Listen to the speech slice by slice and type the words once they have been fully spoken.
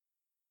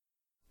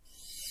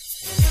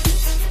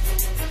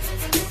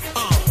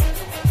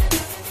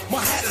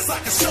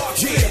a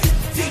shark's fin.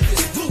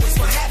 Deepest blue is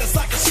my hat is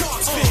like a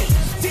shark's fin.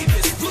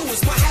 Deepest blue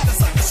is my hat is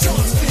like a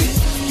shark's fin.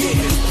 Yeah,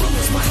 blue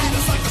is my hat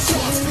is like a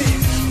shark's fin.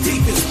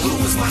 Deepest blue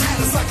is my hat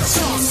is like a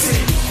shark's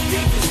fin.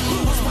 Deepest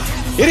blue is my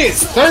hat. It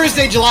is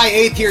Thursday, July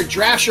 8th here at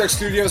Draft Shark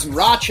Studios in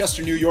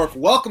Rochester, New York.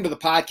 Welcome to the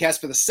podcast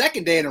for the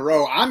second day in a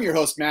row. I'm your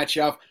host, Matt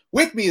Schauf.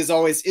 With me, as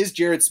always, is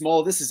Jared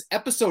Small. This is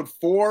episode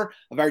 4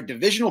 of our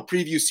divisional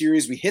preview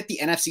series. We hit the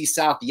NFC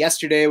South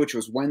yesterday, which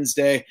was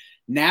Wednesday.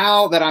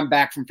 Now that I'm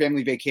back from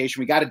family vacation,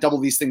 we got to double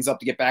these things up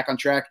to get back on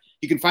track.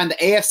 You can find the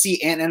AFC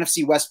and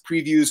NFC West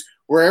previews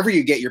wherever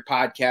you get your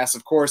podcasts,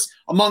 of course,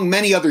 among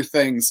many other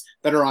things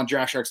that are on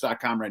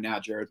DraftSharks.com right now,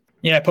 Jared.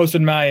 Yeah, I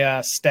posted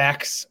my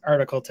stacks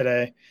article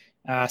today.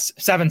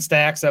 7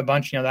 stacks, a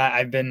bunch, that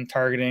I've been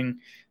targeting.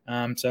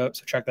 So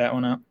check that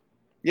one out.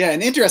 Yeah,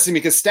 and interesting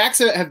because stacks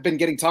have been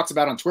getting talked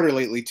about on Twitter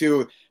lately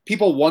too.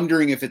 People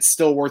wondering if it's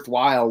still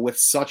worthwhile with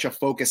such a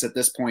focus at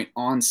this point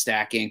on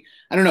stacking.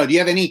 I don't know. Do you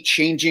have any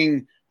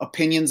changing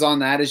opinions on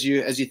that as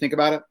you think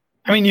about it?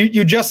 I mean,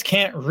 you just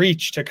can't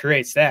reach to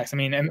create stacks. I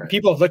mean, and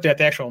people have looked at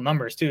the actual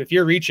numbers too. If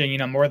you're reaching,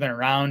 more than a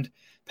round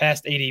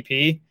past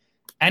ADP,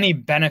 any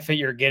benefit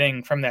you're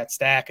getting from that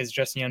stack is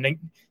just,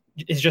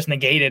 is just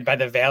negated by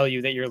the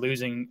value that you're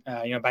losing,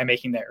 by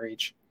making that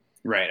reach.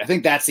 Right. I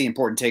think that's the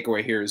important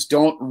takeaway here is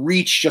don't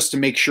reach just to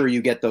make sure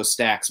you get those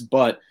stacks,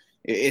 but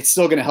it's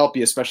still going to help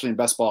you, especially in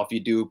best ball, if you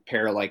do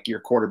pair like your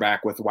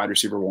quarterback with wide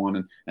receiver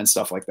 1 and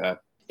stuff like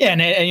that. Yeah.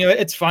 And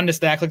it's fun to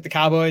stack like the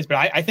Cowboys, but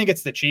I think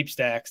it's the cheap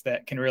stacks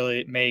that can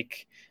really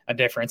make a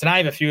difference. And I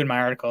have a few in my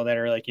article that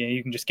are like,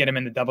 you can just get them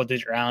in the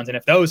double-digit rounds. And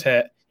if those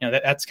hit,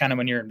 that's kind of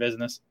when you're in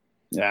business.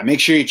 Yeah, make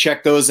sure you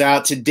check those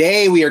out.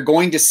 Today, we are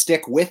going to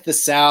stick with the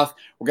South.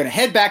 We're going to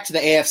head back to the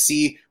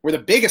AFC, where the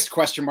biggest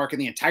question mark in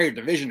the entire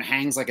division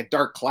hangs like a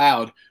dark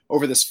cloud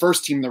over this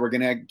first team that we're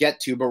going to get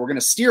to. But we're going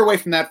to steer away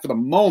from that for the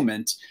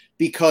moment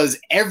because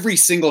every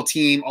single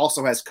team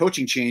also has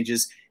coaching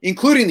changes,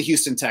 including the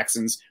Houston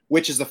Texans,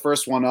 which is the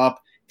first one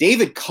up.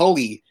 David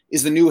Culley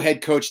is the new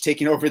head coach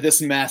taking over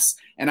this mess,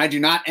 and I do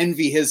not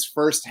envy his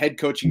first head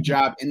coaching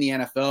job in the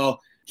NFL.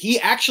 He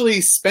actually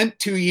spent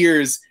 2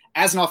 years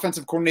as an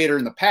offensive coordinator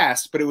in the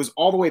past, but it was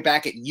all the way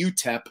back at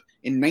UTEP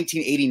in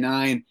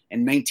 1989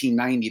 and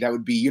 1990. That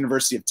would be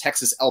University of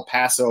Texas, El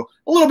Paso,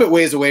 a little bit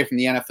ways away from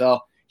the NFL.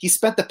 He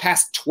spent the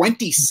past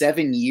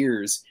 27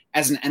 years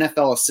as an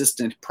NFL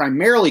assistant,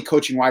 primarily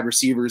coaching wide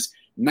receivers.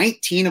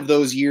 19 of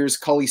those years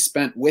Culley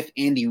spent with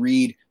Andy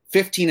Reid,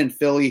 15 in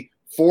Philly,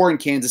 4 in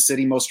Kansas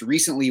City, most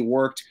recently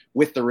worked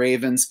with the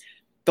Ravens.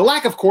 The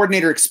lack of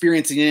coordinator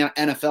experience in the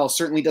NFL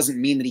certainly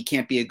doesn't mean that he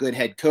can't be a good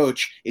head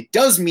coach. It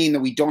does mean that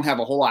we don't have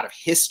a whole lot of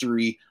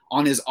history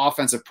on his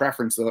offensive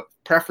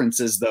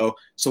preferences, though,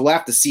 so we'll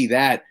have to see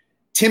that.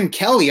 Tim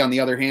Kelly, on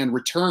the other hand,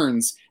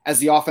 returns as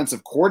the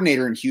offensive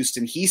coordinator in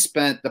Houston. He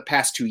spent the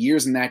past 2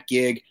 years in that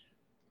gig.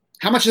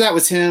 How much of that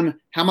was him?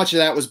 How much of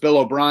that was Bill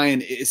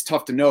O'Brien is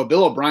tough to know.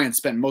 Bill O'Brien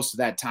spent most of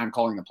that time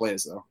calling the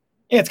plays, though.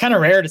 Yeah, it's kind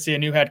of rare to see a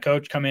new head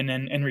coach come in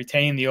and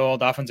retain the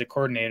old offensive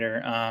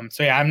coordinator. I'm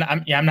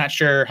not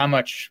sure how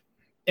much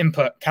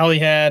input Kelly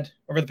had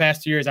over the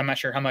past 2 years. I'm not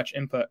sure how much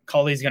input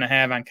Culley's going to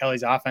have on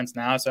Kelly's offense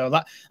now. So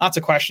lots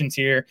of questions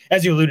here,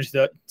 as you alluded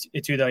to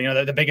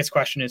though. The biggest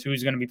question is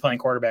who's going to be playing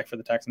quarterback for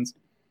the Texans.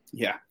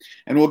 Yeah,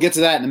 and we'll get to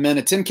that in a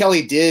minute. Tim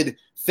Kelly did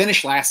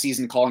finish last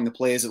season calling the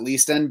plays at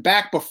least, and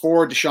back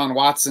before Deshaun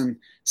Watson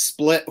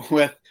split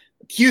with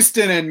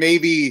Houston and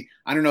maybe,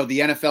 the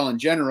NFL in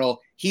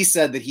general, he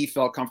said that he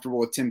felt comfortable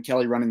with Tim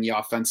Kelly running the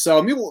offense.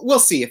 So we'll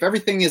see. If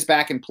everything is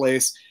back in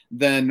place,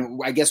 then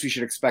I guess we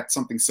should expect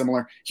something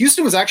similar.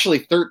 Houston was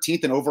actually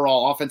 13th in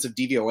overall offensive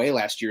DVOA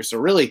last year, so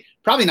really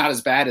probably not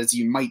as bad as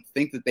you might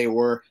think that they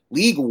were.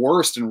 League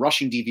worst in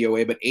rushing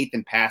DVOA, but 8th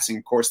in passing.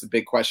 Of course, the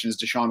big question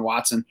is Deshaun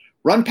Watson.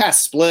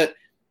 Run-pass split,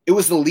 it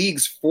was the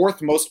league's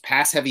 4th most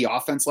pass-heavy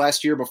offense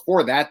last year.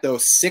 Before that, though,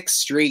 6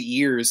 straight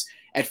years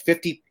at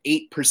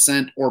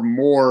 58% or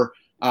more.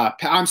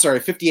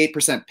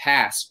 58%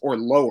 pass or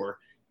lower.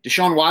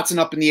 Deshaun Watson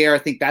up in the air. I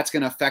think that's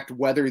going to affect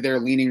whether they're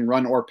leaning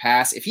run or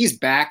pass. If he's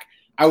back,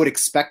 I would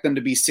expect them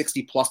to be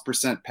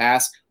 60+%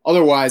 pass.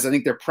 Otherwise, I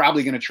think they're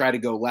probably going to try to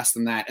go less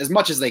than that as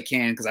much as they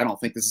can because I don't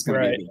think this is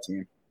going to be a good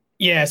team.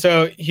 Yeah,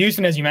 so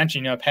Houston, as you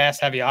mentioned,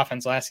 pass-heavy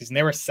offense last season.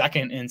 They were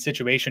 2nd in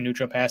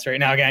situation-neutral pass rate.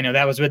 Now, again,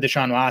 that was with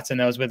Deshaun Watson.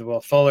 That was with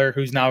Will Fuller,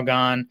 who's now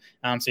gone.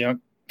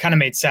 Kind of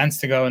made sense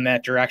to go in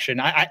that direction.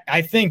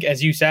 I think,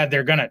 as you said,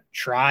 they're going to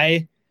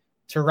try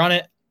to run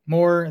it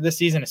more this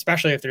season,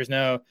 especially if there's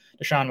no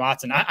Deshaun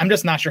Watson. I'm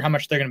just not sure how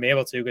much they're going to be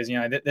able to because,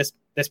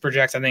 this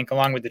projects, I think,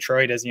 along with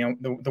Detroit as,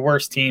 the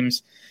worst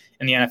teams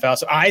in the NFL.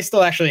 So I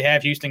still actually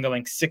have Houston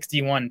going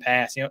 61%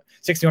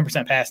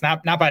 pass,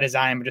 not by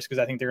design, but just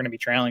because I think they're going to be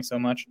trailing so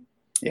much.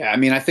 Yeah,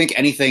 I think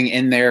anything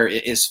in there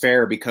is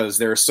fair because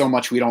there's so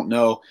much we don't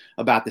know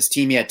about this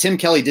team yet. Tim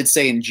Kelly did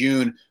say in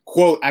June,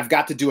 quote, "I've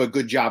got to do a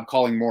good job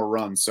calling more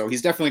runs." So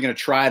he's definitely going to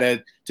try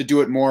to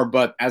do it more.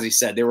 But as he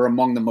said, they were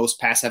among the most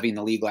pass heavy in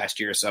the league last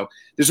year. So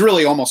there's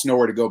really almost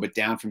nowhere to go but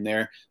down from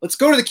there. Let's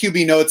go to the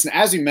QB notes. And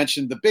as we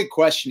mentioned, the big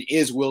question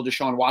is, will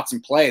Deshaun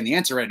Watson play? And the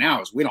answer right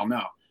now is we don't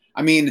know.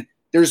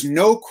 There's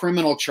no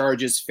criminal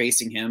charges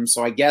facing him,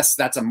 so I guess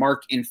that's a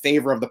mark in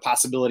favor of the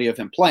possibility of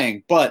him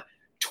playing. But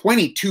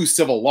 22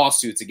 civil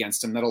lawsuits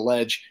against him that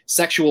allege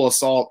sexual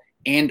assault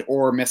and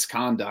or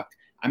misconduct.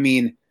 I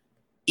mean,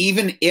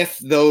 even if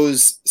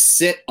those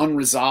sit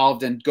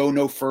unresolved and go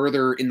no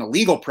further in the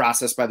legal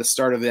process by the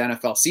start of the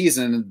NFL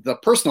season, the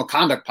personal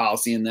conduct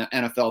policy in the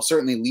NFL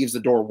certainly leaves the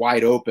door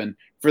wide open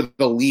for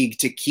the league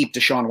to keep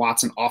Deshaun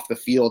Watson off the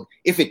field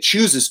if it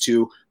chooses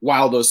to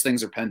while those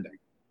things are pending.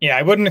 Yeah,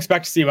 I wouldn't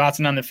expect to see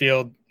Watson on the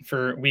field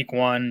for week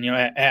 1,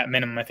 at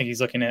minimum. I think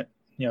he's looking at,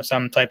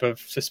 some type of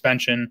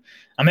suspension.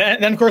 And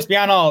then, of course,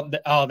 beyond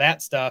all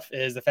that stuff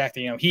is the fact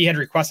that, he had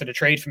requested a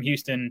trade from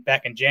Houston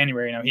back in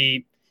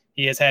January.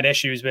 He has had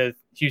issues with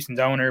Houston's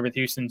owner, with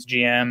Houston's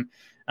GM.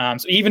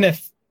 So even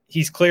if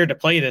he's cleared to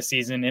play this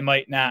season, it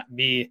might not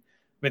be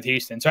with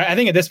Houston. So I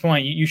think at this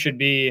point, you should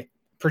be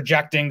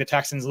projecting the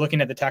Texans, looking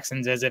at the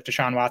Texans as if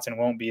Deshaun Watson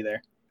won't be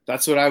there.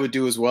 That's what I would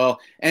do as well.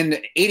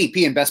 And ADP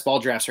in best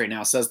ball drafts right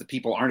now says that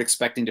people aren't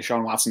expecting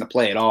Deshaun Watson to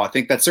play at all. I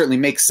think that certainly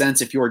makes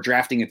sense if you're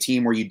drafting a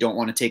team where you don't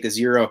want to take a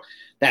 0.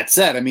 That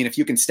said, I mean, if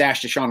you can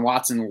stash Deshaun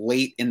Watson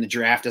late in the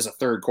draft as a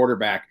third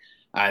quarterback,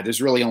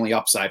 there's really only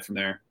upside from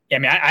there. Yeah,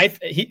 I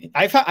mean,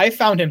 I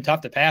found him tough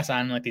to pass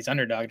on like these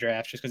underdog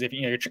drafts, just because if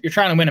you're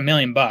trying to win $1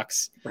 million,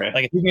 right.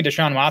 Like if you can get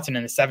Deshaun Watson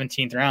in the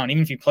 17th round,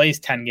 even if he plays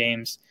 10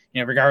 games,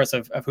 regardless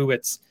of who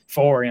it's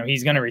for,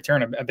 he's going to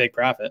return a big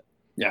profit.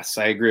 Yes,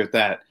 I agree with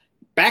that.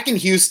 Back in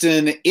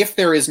Houston, if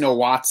there is no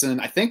Watson,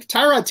 I think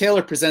Tyrod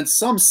Taylor presents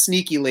some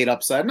sneaky late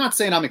upside. I'm not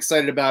saying I'm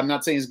excited about him. I'm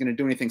not saying he's going to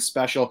do anything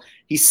special.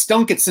 He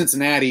stunk at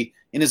Cincinnati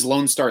in his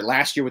lone start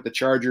last year with the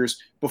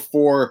Chargers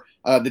before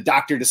the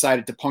doctor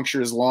decided to puncture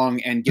his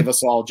lung and give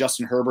us all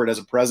Justin Herbert as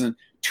a present.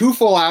 2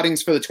 full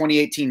outings for the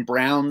 2018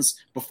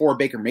 Browns before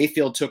Baker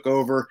Mayfield took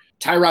over.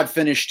 Tyrod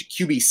finished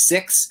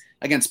QB6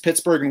 against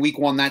Pittsburgh in week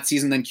 1 that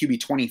season, then QB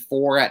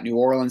 24 at New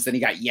Orleans. Then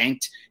he got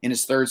yanked in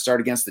his third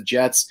start against the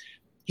Jets.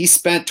 He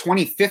spent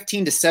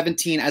 2015 to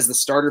 17 as the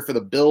starter for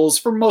the Bills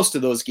for most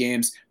of those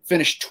games,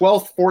 finished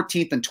 12th,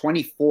 14th, and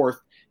 24th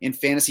in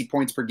fantasy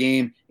points per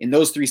game in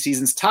those 3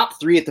 seasons, top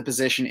 3 at the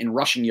position in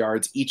rushing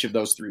yards each of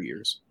those 3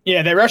 years.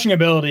 Yeah, that rushing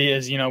ability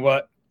is,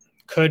 what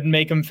could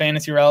make him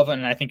fantasy relevant.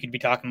 And I think you'd be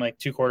talking like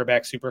 2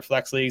 quarterback super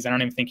flex leagues. I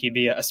don't even think he'd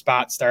be a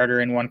spot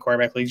starter in 1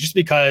 quarterback league just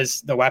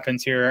because the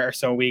weapons here are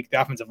so weak.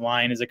 The offensive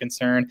line is a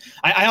concern.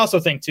 I also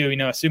think too,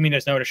 assuming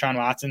there's no Deshaun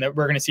Watson, that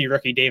we're going to see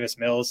rookie Davis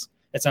Mills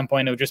at some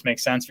point. It would just make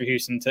sense for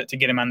Houston to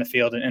get him on the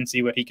field and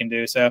see what he can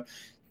do. So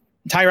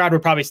Tyrod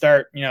would probably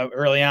start,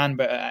 early on,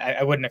 but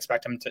I wouldn't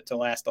expect him to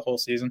last the whole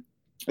season.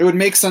 It would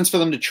make sense for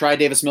them to try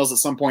Davis Mills at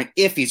some point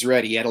if he's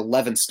ready. He had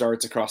 11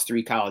 starts across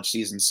 3 college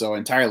seasons, so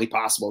entirely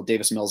possible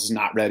Davis Mills is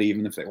not ready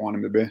even if they want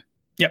him to be.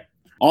 Yep.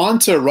 On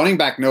to running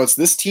back notes.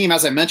 This team,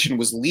 as I mentioned,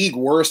 was league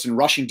worst in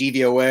rushing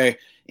DVOA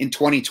in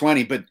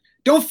 2020, but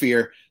don't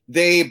fear.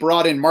 They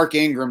brought in Mark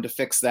Ingram to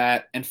fix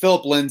that, and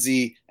Philip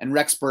Lindsay and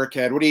Rex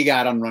Burkhead. What do you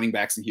got on running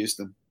backs in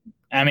Houston?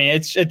 I mean,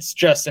 it's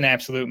just an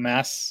absolute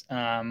mess.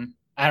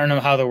 I don't know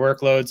how the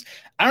workloads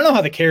 – I don't know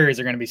how the carries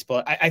are going to be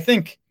split. I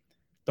think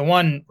the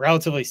one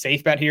relatively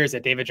safe bet here is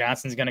that David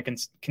Johnson is going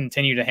to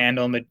continue to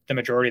handle the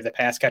majority of the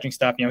pass catching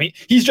stuff.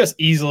 He's just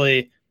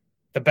easily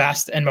the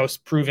best and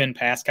most proven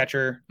pass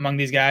catcher among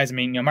these guys. I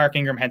mean, Mark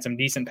Ingram had some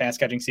decent pass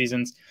catching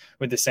seasons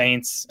with the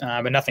Saints,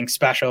 but nothing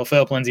special.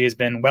 Philip Lindsay has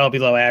been well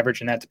below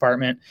average in that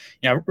department.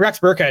 Rex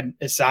Burkhead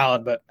is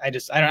solid, but I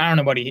don't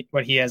know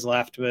what he has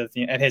left with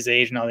at his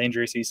age and all the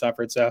injuries he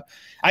suffered. So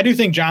I do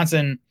think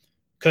Johnson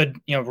could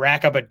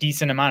rack up a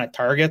decent amount of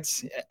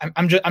targets.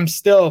 I'm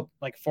still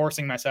like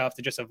forcing myself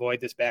to just avoid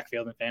this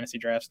backfield in fantasy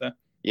drafts though.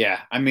 Yeah,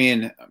 I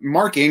mean,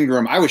 Mark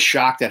Ingram, I was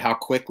shocked at how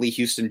quickly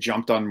Houston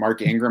jumped on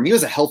Mark Ingram. He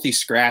was a healthy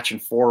scratch in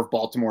 4 of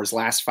Baltimore's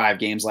last 5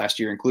 games last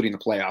year, including the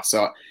playoffs.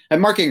 So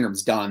Mark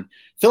Ingram's done.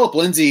 Philip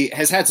Lindsay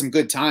has had some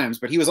good times,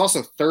 but he was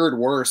also 3rd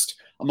worst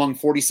among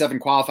 47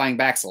 qualifying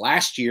backs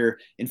last year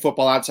in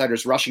Football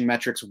Outsiders rushing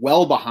metrics,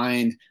 well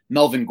behind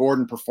Melvin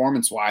Gordon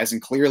performance-wise.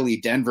 And clearly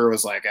Denver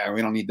was like,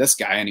 we don't need this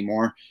guy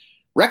anymore.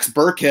 Rex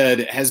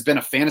Burkhead has been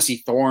a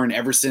fantasy thorn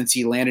ever since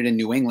he landed in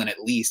New England,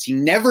 at least. He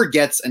never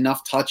gets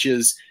enough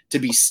touches to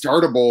be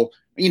startable,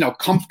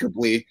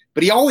 comfortably,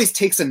 but he always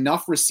takes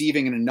enough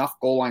receiving and enough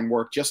goal line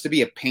work just to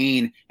be a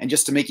pain and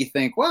just to make you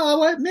think,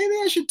 well, maybe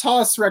I should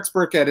toss Rex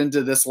Burkhead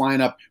into this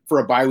lineup for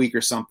a bye week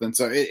or something.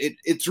 So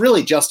it's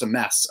really just a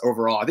mess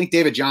overall. I think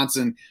David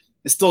Johnson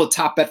is still a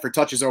top bet for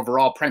touches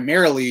overall,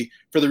 primarily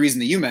for the reason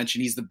that you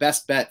mentioned. He's the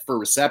best bet for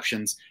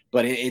receptions,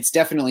 but it's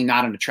definitely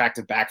not an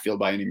attractive backfield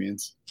by any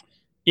means.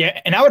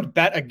 Yeah, and I would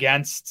bet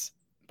against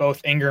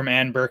both Ingram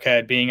and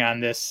Burkhead being on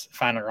this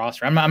final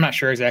roster. I'm not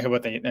sure exactly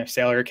what the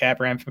salary cap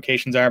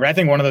ramifications are, but I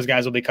think one of those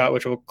guys will be cut,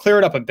 which will clear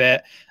it up a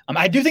bit.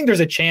 I do think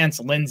there's a chance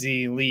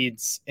Lindsay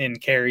leads in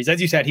carries.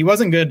 As you said, he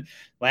wasn't good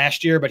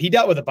last year, but he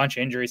dealt with a bunch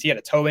of injuries. He had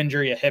a toe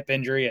injury, a hip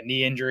injury, a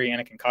knee injury,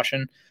 and a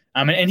concussion.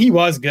 And he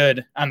was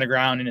good on the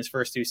ground in his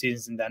first 2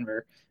 seasons in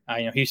Denver.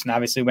 Houston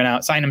obviously went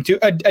out, signed him to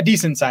a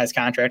decent sized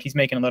contract. He's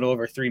making a little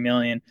over $3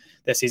 million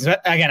this season.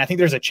 But again, I think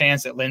there's a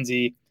chance that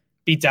Lindsay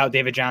beats out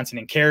David Johnson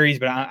in carries,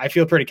 but I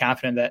feel pretty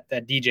confident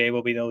that DJ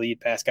will be the lead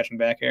pass catching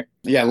back here.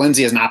 Yeah,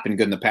 Lindsey has not been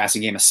good in the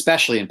passing game,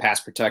 especially in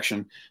pass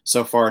protection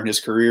so far in his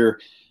career.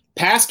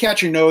 Pass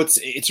catcher notes,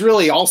 it's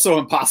really also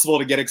impossible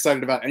to get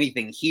excited about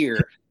anything here.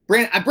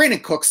 Brandon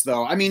Cooks,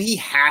 though, I mean, he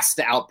has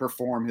to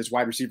outperform his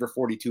wide receiver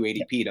 42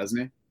 ADP, doesn't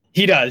he?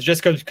 He does,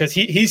 just because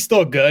he's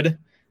still good,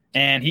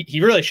 and he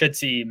really should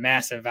see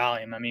massive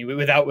volume. I mean,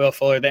 without Will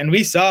Fuller, and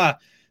we saw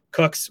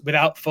Cooks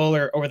without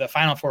Fuller over the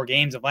final 4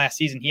 games of last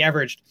season. He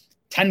averaged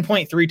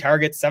 10.3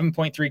 targets,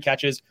 7.3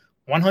 catches,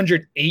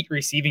 108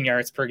 receiving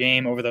yards per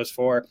game over those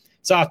 4.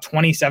 Saw a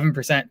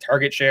 27%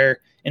 target share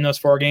in those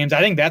 4 games. I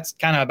think that's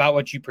kind of about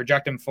what you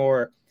project him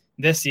for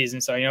this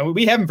season. So,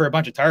 we have him for a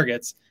bunch of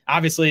targets.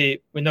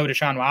 Obviously, with no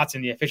Deshaun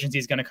Watson, the efficiency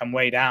is going to come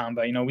way down.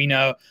 But, we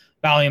know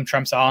volume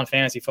trumps all in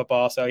fantasy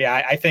football. So,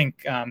 yeah, I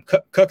think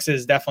Cooks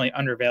is definitely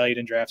undervalued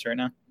in drafts right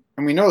now.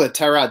 And we know that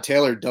Tyrod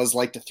Taylor does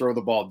like to throw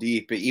the ball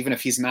deep, even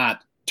if he's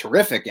not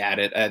terrific at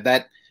it.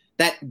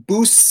 That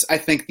boosts, I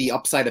think, the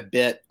upside a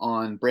bit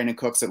on Brandon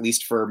Cooks, at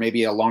least for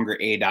maybe a longer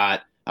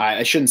ADOT.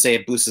 I shouldn't say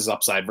it boosts his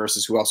upside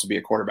versus who else would be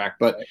a quarterback.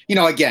 But,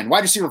 again,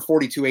 wide receiver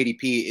 42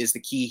 ADP is the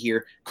key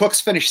here.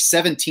 Cooks finished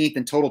 17th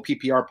in total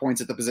PPR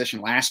points at the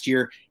position last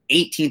year,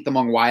 18th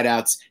among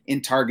wideouts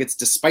in targets,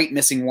 despite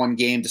missing 1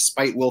 game,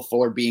 despite Will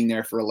Fuller being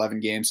there for 11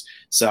 games.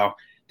 So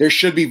there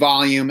should be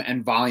volume,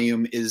 and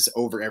volume is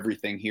over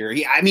everything here.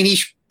 He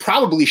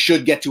probably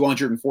should get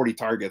 240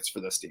 targets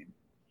for this team.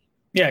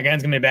 Yeah, again,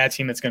 it's going to be a bad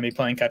team that's going to be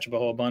playing catch-up a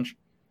whole bunch.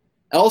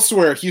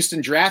 Elsewhere,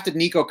 Houston drafted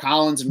Nico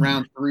Collins in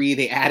round 3.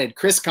 They added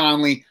Chris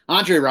Conley,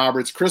 Andre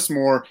Roberts, Chris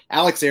Moore,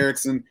 Alex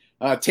Erickson,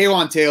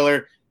 Taywan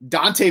Taylor,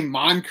 Dante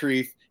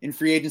Moncrief in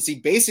free agency.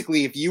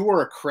 Basically, if you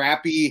were a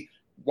crappy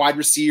wide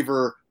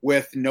receiver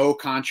with no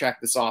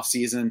contract this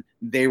offseason,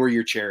 they were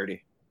your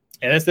charity.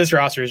 Yeah, this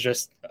roster is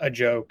just a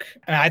joke.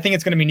 And I think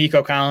it's going to be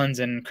Nico Collins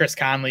and Chris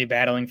Conley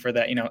battling for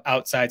that,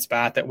 outside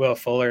spot that Will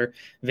Fuller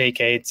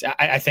vacates.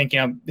 I think,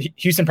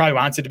 Houston probably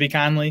wants it to be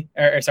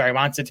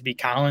wants it to be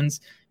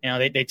Collins.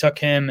 They took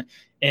him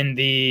in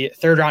the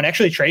 3rd round,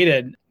 actually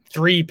traded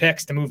 3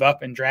 picks to move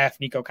up and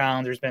draft Nico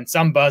Collins. There's been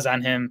some buzz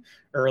on him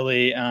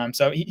early.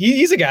 So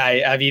he's a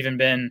guy I've even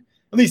been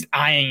at least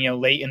eyeing,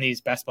 late in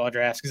these best ball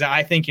drafts, because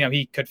I think,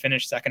 he could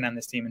finish second on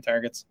this team in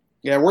targets.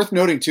 Yeah, worth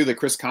noting, too, that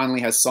Chris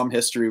Conley has some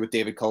history with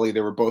David Culley.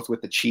 They were both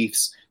with the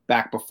Chiefs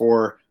back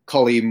before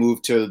Culley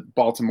moved to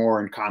Baltimore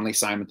and Conley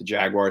signed with the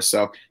Jaguars.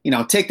 So,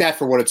 take that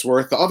for what it's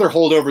worth. The other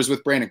holdovers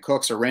with Brandon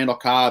Cooks are Randall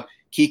Cobb,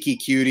 Kiki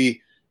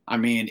Cutie. I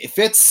mean, if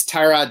it's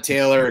Tyrod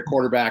Taylor at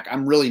quarterback,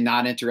 I'm really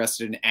not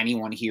interested in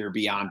anyone here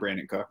beyond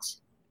Brandon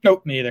Cooks.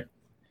 Nope, me either.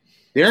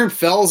 Darren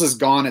Fells is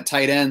gone at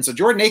tight end. So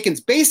Jordan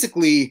Akins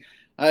basically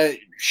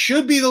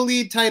should be the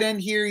lead tight end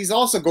here. He's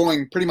also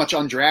going pretty much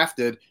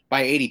undrafted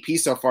by ADP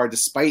so far,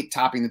 despite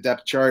topping the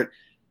depth chart.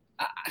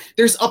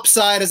 There's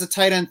upside as a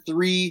tight end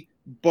 3,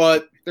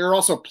 but there are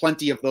also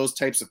plenty of those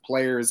types of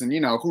players. And,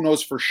 who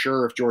knows for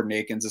sure if Jordan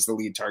Akins is the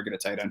lead target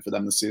at tight end for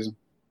them this season.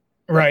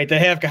 Right. They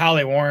have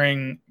Kahale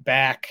Warring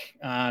back.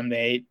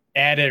 They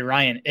added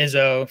Ryan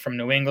Izzo from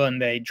New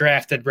England. They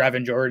drafted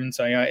Brevin Jordan.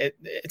 So,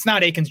 it's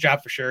not Akins'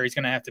 job for sure. He's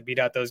going to have to beat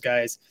out those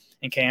guys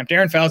in camp.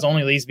 Darren Fells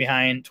only leaves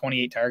behind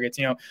 28 targets.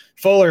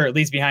 Fuller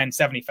leaves behind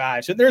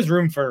 75. So there's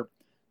room for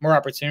more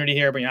opportunity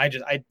here. But,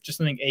 I just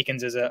think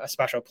Akins is a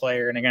special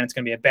player. And again, it's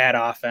going to be a bad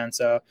offense.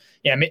 So,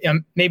 yeah,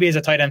 maybe as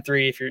a tight end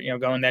 3 if you're,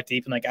 going that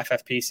deep in like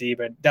FFPC,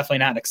 but definitely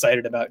not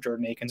excited about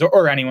Jordan Akins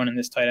or anyone in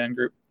this tight end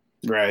group.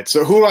 Right.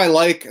 So who do I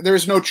like?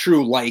 There's no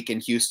true like in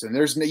Houston.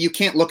 You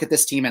can't look at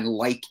this team and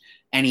like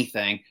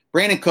anything.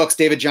 Brandon Cooks,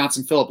 David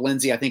Johnson, Phillip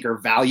Lindsay, I think are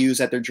values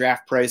at their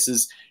draft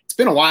prices. It's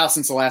been a while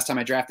since the last time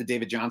I drafted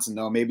David Johnson,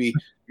 though. Maybe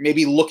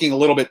looking a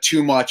little bit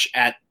too much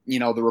at,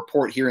 the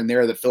report here and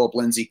there that Phillip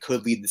Lindsay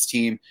could lead this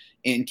team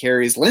in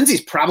carries.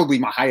 Lindsay's probably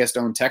my highest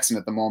owned Texan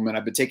at the moment.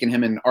 I've been taking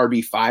him in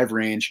RB5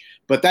 range,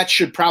 but that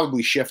should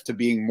probably shift to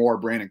being more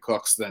Brandon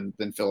Cooks than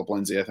Phillip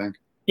Lindsay, I think.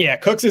 Yeah,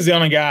 Cooks is the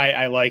only guy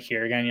I like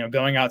here. Again,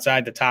 going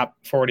outside the top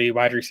 40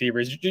 wide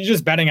receivers, you're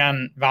just betting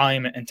on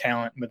volume and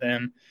talent with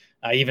him.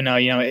 Even though,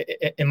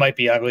 it might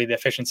be ugly, the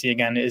efficiency,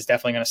 again, is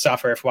definitely going to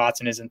suffer if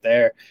Watson isn't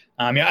there.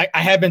 I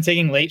have been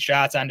taking late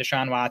shots on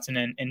Deshaun Watson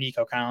and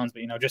Nico Collins,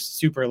 but, just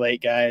super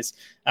late guys.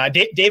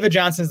 David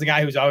Johnson's the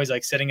guy who's always,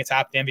 like, sitting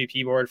atop the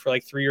MVP board for,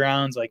 like, 3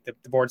 rounds. Like,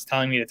 the board's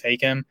telling me to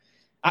take him.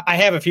 I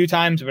have a few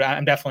times, but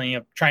I'm definitely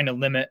trying to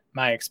limit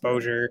my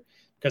exposure.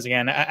 Because,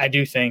 again, I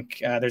do think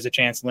there's a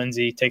chance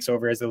Lindsay takes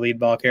over as the lead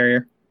ball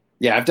carrier.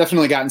 Yeah, I've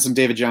definitely gotten some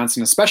David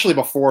Johnson, especially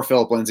before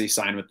Phillip Lindsay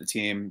signed with the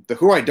team. The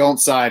who I don't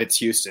side, it's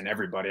Houston,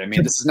 everybody. I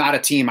mean, this is not a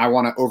team I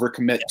want to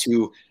overcommit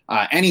to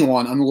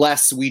anyone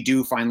unless we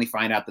do finally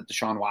find out that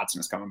Deshaun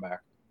Watson is coming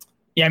back.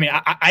 Yeah, I mean,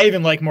 I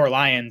even like more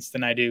Lions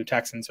than I do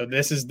Texans. So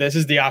this is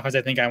the offense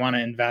I think I want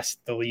to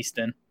invest the least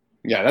in.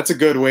 Yeah, that's a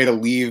good way to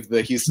leave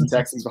the Houston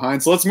Texans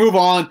behind. So let's move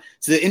on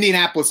to the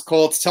Indianapolis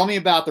Colts. Tell me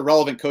about the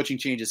relevant coaching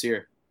changes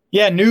here.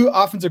 Yeah, new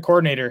offensive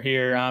coordinator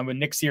here with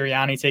Nick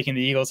Sirianni taking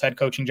the Eagles head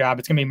coaching job.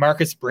 It's going to be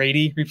Marcus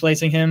Brady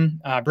replacing him.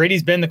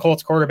 Brady's been the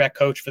Colts quarterback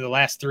coach for the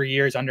last 3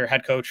 years under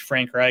head coach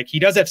Frank Reich. He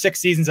does have 6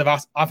 seasons of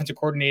offensive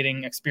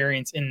coordinating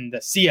experience in the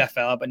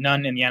CFL, but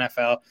none in the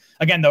NFL.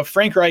 Again, though,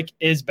 Frank Reich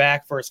is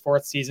back for his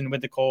 4th season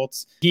with the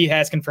Colts. He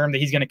has confirmed that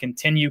he's going to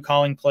continue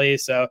calling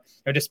plays. So,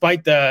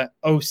 despite the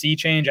OC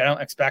change, I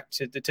don't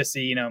expect to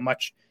see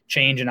much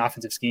change in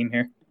offensive scheme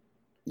here.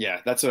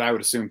 Yeah, that's what I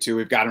would assume too.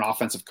 We've got an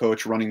offensive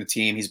coach running the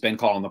team. He's been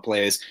calling the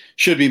plays.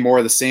 Should be more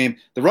of the same.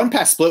 The run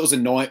pass split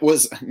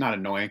was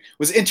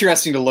was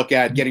interesting to look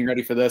at getting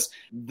ready for this.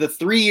 The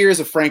 3 years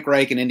of Frank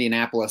Reich in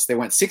Indianapolis, they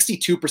went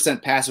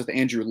 62% pass with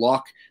Andrew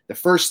Luck the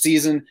first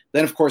season.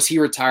 Then, of course, he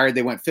retired.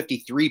 They went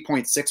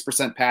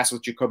 53.6% pass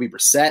with Jacoby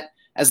Brissett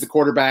as the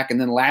quarterback.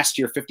 And then last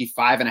year,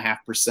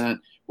 55.5%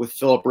 with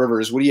Phillip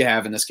Rivers. What do you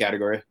have in this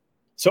category?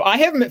 So I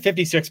have them at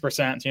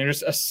 56%,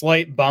 just a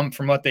slight bump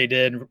from what they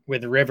did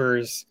with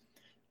Rivers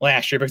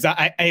last year, because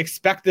I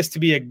expect this to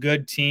be a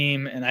good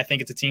team, and I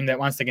think it's a team that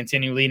wants to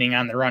continue leaning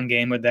on the run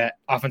game with that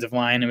offensive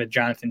line and with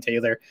Jonathan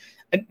Taylor.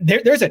 And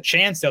there's a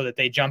chance, though, that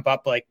they jump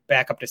up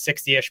back up to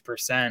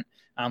 60-ish%,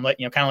 kind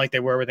of like they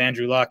were with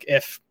Andrew Luck,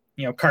 if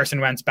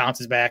Carson Wentz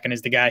bounces back and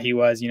is the guy he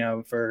was,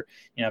 from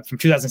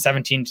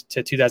 2017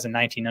 to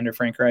 2019 under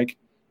Frank Reich.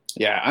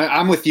 Yeah,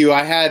 I'm with you.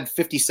 I had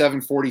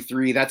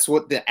 57-43. That's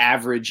what the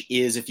average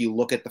is if you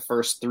look at the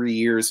first 3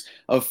 years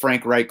of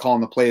Frank Reich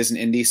calling the plays in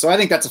Indy. So I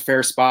think that's a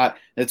fair spot.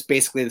 It's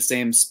basically the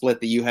same split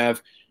that you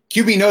have.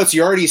 QB notes,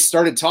 you already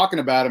started talking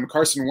about him.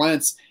 Carson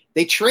Wentz,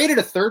 they traded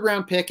a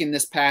 3rd-round pick in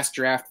this past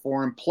draft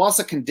for him, plus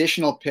a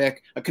conditional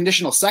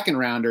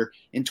second-rounder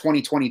in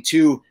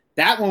 2022.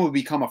 That one would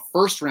become a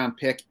 1st-round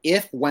pick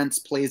if Wentz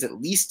plays at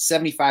least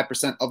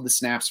 75% of the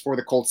snaps for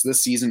the Colts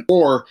this season,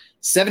 or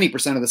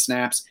 70% of the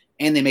snaps,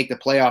 and they make the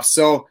playoffs.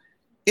 So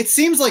it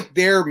seems like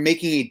they're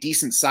making a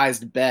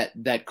decent-sized bet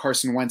that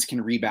Carson Wentz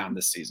can rebound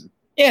this season.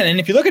 Yeah, and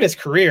if you look at his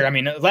career,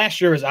 last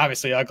year was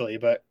obviously ugly,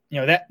 but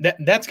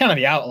that's kind of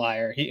the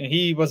outlier.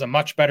 He was a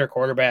much better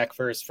quarterback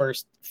for his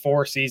first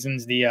 4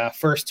 seasons. The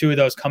first 2 of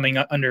those coming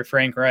up under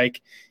Frank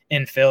Reich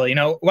in Philly.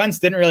 Wentz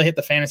didn't really hit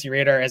the fantasy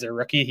radar as a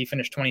rookie. He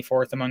finished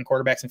 24th among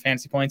quarterbacks in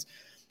fantasy points.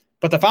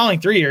 But the following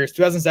 3 years,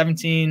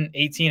 2017,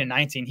 18, and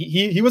 19,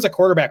 he was a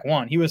quarterback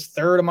 1. He was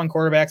 3rd among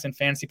quarterbacks in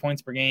fantasy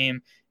points per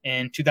game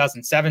in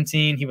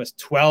 2017. He was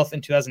 12th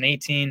in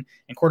 2018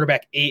 and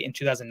quarterback 8 in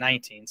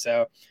 2019.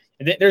 So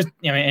there's,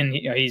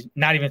 he's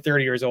not even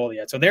 30 years old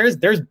yet. So there's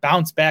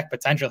bounce back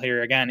potential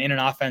here again in an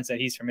offense that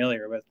he's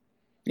familiar with.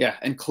 Yeah,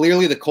 and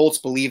clearly the Colts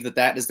believe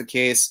that is the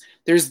case.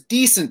 There's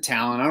decent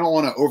talent. I don't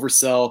want to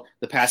oversell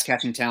the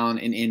pass-catching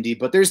talent in Indy,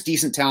 but there's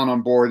decent talent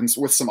on board and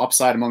with some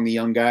upside among the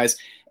young guys.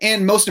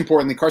 And most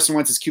importantly, Carson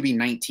Wentz is QB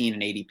 19 in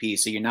ADP,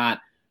 so you're not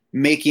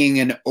making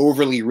an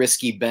overly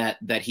risky bet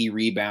that he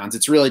rebounds.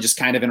 It's really just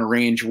kind of in a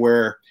range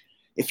where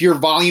if you're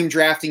volume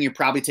drafting, you're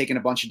probably taking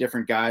a bunch of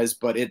different guys,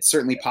 but it's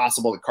certainly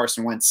possible that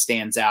Carson Wentz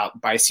stands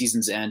out by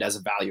season's end as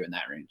a value in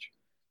that range.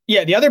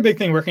 Yeah, the other big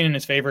thing working in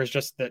his favor is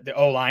just the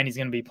O-line he's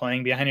going to be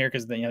playing behind here,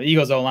 because the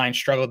Eagles O-line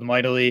struggled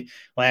mightily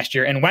last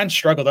year, and Wentz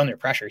struggled under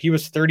pressure. He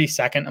was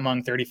 32nd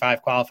among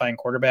 35 qualifying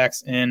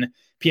quarterbacks in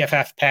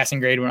PFF passing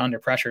grade when under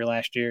pressure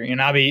last year.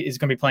 Nabi is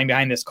going to be playing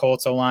behind this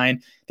Colts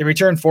O-line. They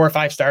returned 4 or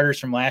 5 starters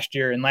from last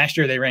year, and last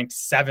year they ranked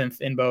 7th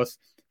in both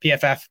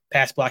PFF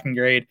pass blocking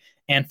grade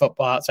and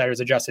Football Outsiders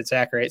adjusted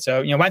sack rate.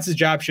 So, Wentz's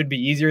job should be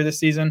easier this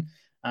season.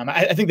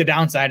 I think the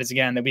downside is,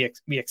 again, that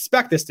we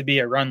expect this to be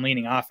a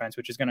run-leaning offense,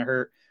 which is going to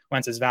hurt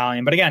Wentz's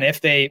volume. But again, if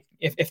they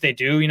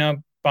do,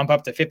 bump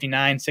up to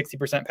 59,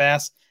 60%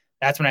 pass,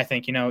 that's when I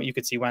think, you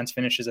could see Wentz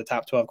finish as a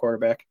top 12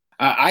 quarterback.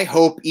 I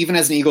hope, even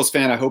as an Eagles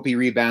fan, I hope he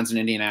rebounds in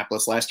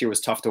Indianapolis. Last year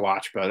was tough to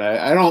watch, but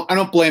I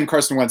don't blame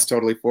Carson Wentz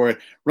totally for it.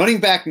 Running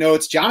back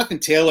notes, Jonathan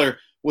Taylor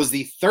was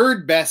the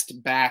 3rd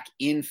best back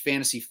in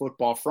fantasy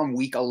football from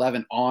week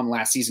 11 on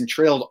last season,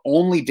 trailed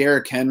only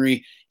Derrick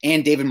Henry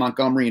and David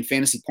Montgomery in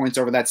fantasy points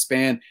over that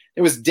span.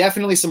 There was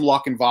definitely some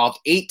luck involved.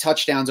 8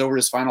 touchdowns over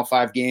his final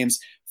 5 games.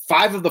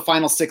 5 of the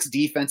final 6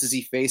 defenses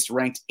he faced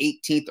ranked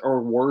 18th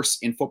or worse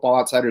in Football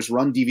Outsiders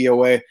run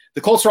DVOA.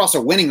 The Colts were also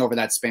winning over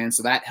that span,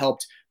 so that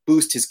helped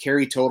boost his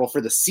carry total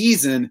for the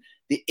season.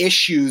 The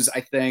issues,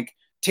 I think,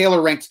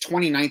 Taylor ranked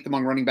 29th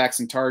among running backs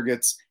and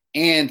targets.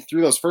 And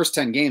through those first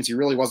 10 games, he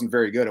really wasn't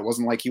very good. It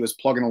wasn't like he was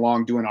plugging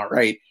along, doing all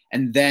right,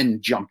 and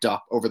then jumped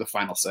up over the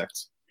final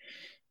 6.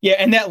 Yeah,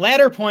 and that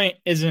latter point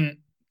isn't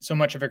so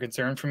much of a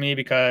concern for me,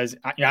 because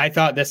I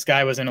thought this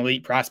guy was an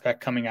elite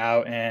prospect coming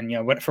out, and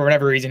for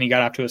whatever reason he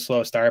got off to a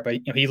slow start, but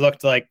he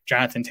looked like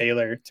Jonathan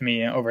Taylor to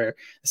me over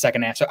the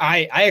second half. So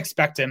I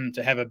expect him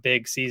to have a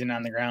big season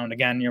on the ground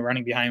again.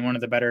 Running behind one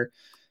of the better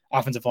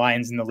offensive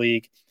lines in the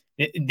league.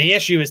 The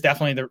issue is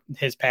definitely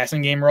his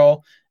passing game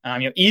role.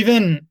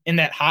 Even in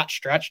that hot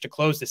stretch to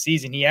close the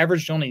season, he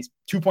averaged only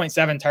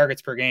 2.7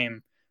 targets per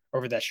game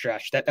over that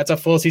stretch. That's a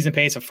full season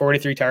pace of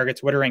 43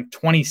 targets, would have ranked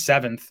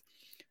 27th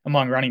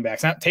among running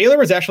backs. Now, Taylor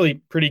was actually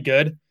pretty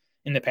good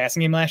in the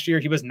passing game last year.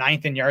 He was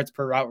 9th in yards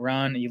per route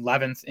run,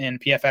 11th in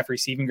PFF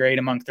receiving grade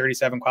among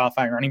 37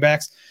 qualifying running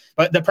backs.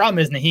 But the problem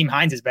is Nyheim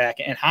Hines is back,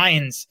 and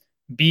Hines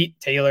beat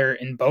Taylor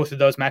in both of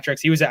those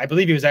metrics. I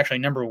believe he was actually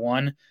number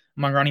 1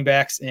 among running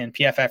backs in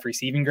PFF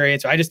receiving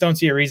grade. So I just don't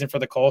see a reason for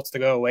the Colts to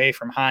go away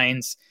from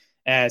Hines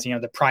as,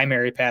 the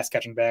primary pass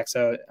catching back.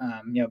 So,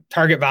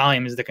 target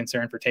volume is the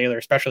concern for Taylor,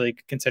 especially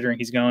considering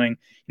he's going,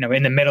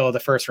 in the middle of the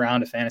first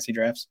round of fantasy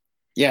drafts.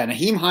 Yeah,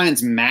 Nyheim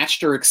Hines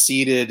matched or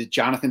exceeded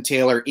Jonathan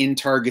Taylor in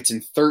targets in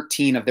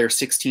 13 of their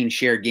 16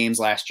 shared games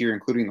last year,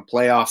 including the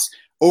playoffs.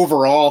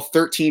 Overall,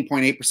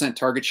 13.8%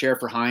 target share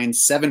for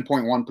Hines,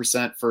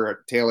 7.1%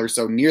 for Taylor,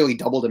 so nearly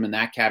doubled him in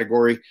that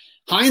category.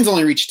 Hines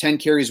only reached 10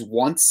 carries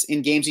once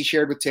in games he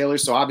shared with Taylor,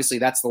 so obviously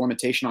that's the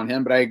limitation on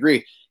him, but I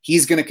agree.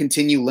 He's going to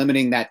continue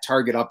limiting that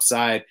target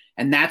upside,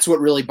 and that's what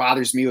really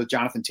bothers me with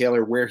Jonathan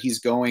Taylor, where he's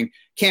going.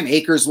 Cam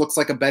Akers looks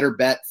like a better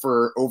bet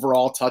for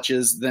overall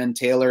touches than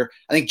Taylor.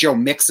 I think Joe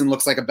Mixon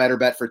looks like a better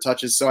bet for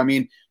touches. So,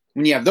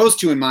 when you have those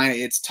two in mind,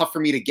 it's tough for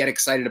me to get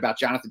excited about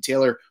Jonathan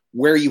Taylor,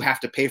 where you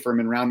have to pay for him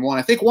in round 1.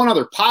 I think one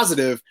other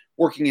positive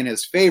working in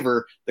his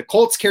favor, the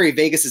Colts carry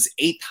Vegas's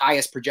 8th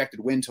highest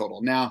projected win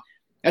total. Now,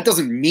 that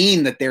doesn't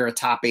mean that they're a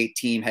top 8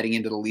 team heading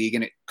into the league,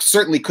 and it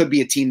certainly could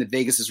be a team that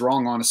Vegas is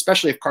wrong on,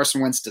 especially if Carson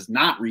Wentz does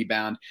not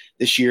rebound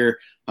this year.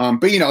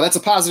 But that's a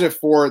positive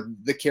for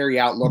the carry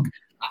outlook.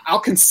 I'll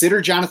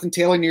consider Jonathan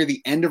Taylor near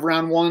the end of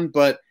round 1,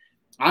 but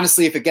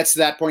honestly, if it gets to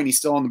that point, he's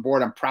still on the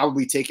board, I'm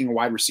probably taking a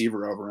wide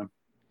receiver over him.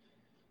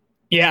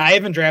 Yeah, I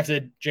haven't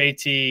drafted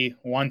JT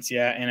once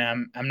yet,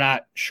 and I'm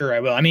not sure I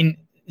will.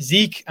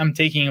 Zeke, I'm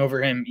taking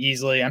over him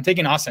easily. I'm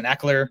taking Austin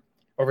Eckler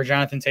over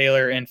Jonathan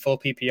Taylor in full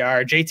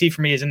PPR. JT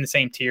for me is in the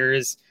same tier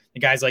as the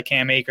guys like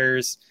Cam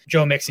Akers,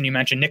 Joe Mixon. You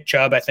mentioned Nick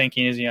Chubb. I think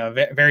he is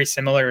very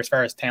similar as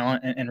far as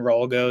talent and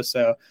role goes.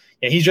 So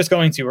yeah, he's just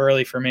going too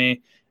early for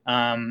me.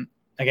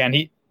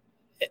 Again,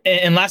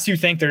 unless you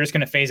think they're just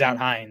going to phase out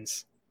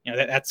Hines,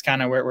 that's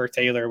kind of where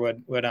Taylor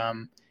would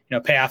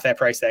pay off that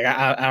price tag.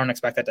 I don't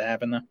expect that to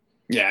happen though.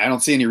 Yeah, I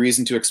don't see any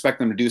reason to expect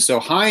them to do so.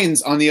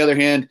 Hines, on the other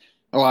hand,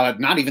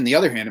 not even the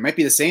other hand, it might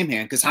be the same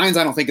hand, because Hines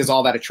I don't think is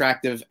all that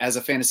attractive as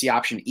a fantasy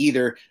option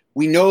either.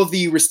 We know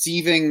the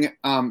receiving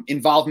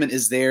involvement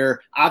is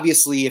there.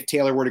 Obviously, if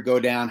Taylor were to go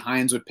down,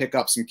 Hines would pick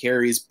up some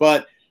carries.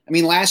 But,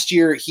 last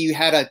year he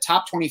had a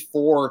top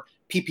 24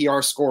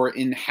 PPR score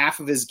in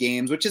half of his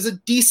games, which is a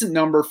decent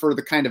number for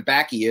the kind of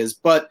back he is.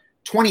 But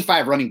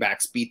 25 running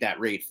backs beat that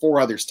rate.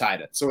 4 others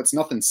tied it. So it's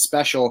nothing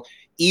special,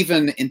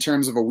 even in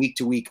terms of a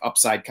week-to-week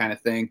upside kind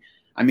of thing.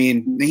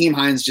 Nyheim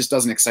Hines just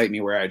doesn't excite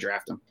me where I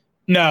draft him.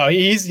 No,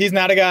 he's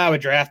not a guy I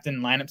would draft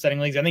in lineup setting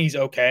leagues. I think he's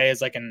okay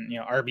as like an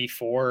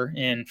RB4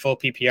 in full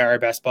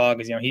PPR best ball,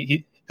 because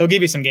he'll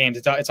give you some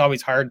games. It's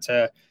always hard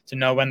to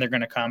know when they're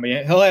going to come, but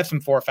he'll have some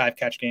 4 or 5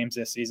 catch games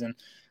this season.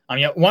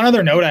 One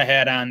other note I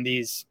had on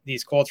these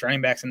Colts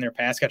running backs and their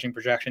pass catching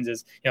projections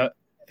is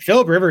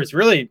Phillip Rivers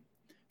really,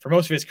 for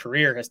most of his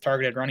career, has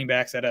targeted running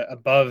backs at an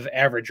above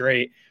average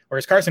rate,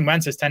 whereas Carson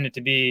Wentz has tended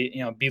to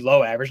be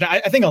below average. Now,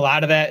 I think a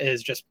lot of that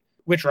is just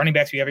which running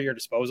backs you have at your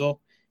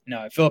disposal.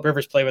 Phillip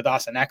Rivers played with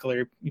Austin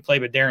Eckler. He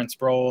played with Darren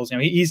Sproles.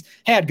 He's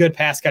had good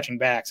pass catching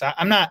backs.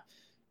 I'm not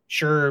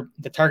sure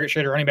the target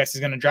share of running backs is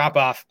going to drop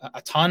off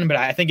a ton, but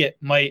I think it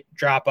might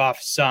drop off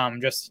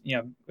some just,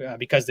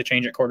 because the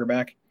change at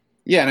quarterback.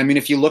 Yeah, and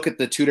if you look at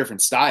the two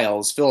different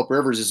styles, Phillip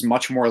Rivers is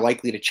much more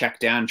likely to check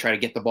down and try to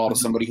get the ball to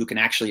somebody who can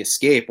actually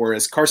escape,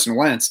 whereas Carson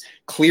Wentz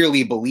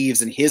clearly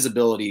believes in his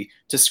ability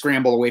to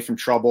scramble away from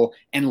trouble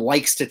and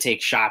likes to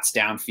take shots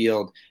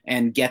downfield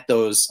and get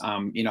those,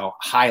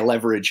 high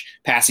leverage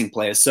passing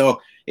plays. So,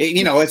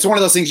 it's one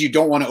of those things you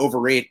don't want to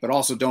overrate, but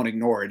also don't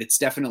ignore it. It's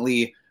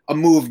definitely a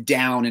move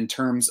down in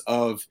terms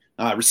of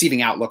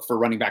receiving outlook for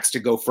running backs to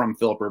go from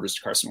Phillip Rivers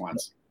to Carson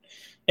Wentz.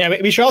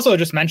 Yeah, we should also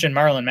just mention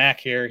Marlon Mack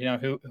here,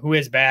 who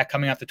is back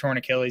coming off the torn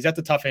Achilles. That's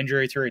a tough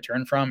injury to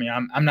return from.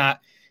 I'm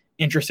not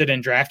interested in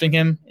drafting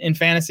him in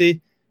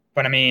fantasy,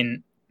 but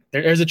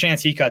there's a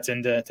chance he cuts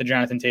into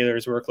Jonathan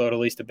Taylor's workload at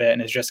least a bit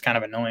and is just kind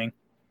of annoying.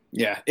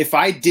 Yeah, if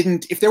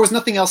there was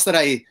nothing else that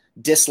I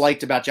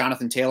disliked about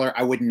Jonathan Taylor,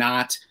 I would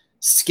not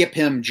skip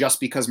him just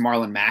because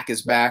Marlon Mack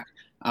is back.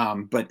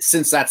 But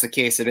since that's the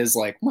case, it is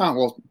like,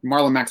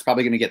 Marlon Mack's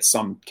probably going to get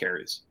some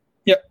carries.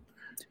 Yep.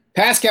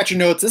 Pass catcher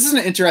notes. This is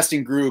an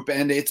interesting group,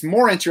 and it's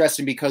more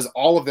interesting because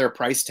all of their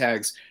price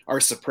tags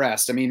are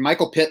suppressed.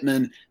 Michael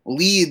Pittman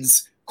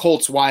leads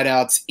Colts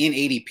wideouts in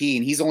ADP,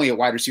 and he's only at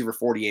wide receiver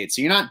 48.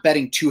 So you're not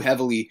betting too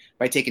heavily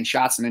by taking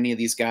shots on any of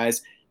these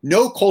guys.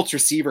 No Colts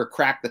receiver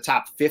cracked the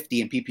top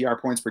 50 in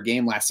PPR points per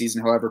game last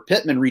season. However,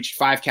 Pittman reached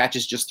 5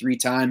 catches just 3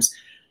 times.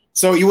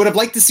 So you would have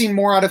liked to see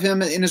more out of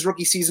him in his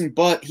rookie season,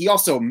 but he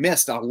also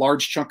missed a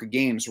large chunk of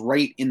games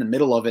right in the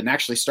middle of it and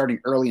actually starting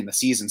early in the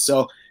season.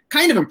 So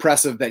kind of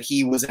impressive that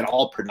he was at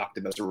all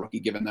productive as a rookie,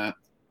 given that.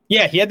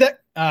 Yeah, he had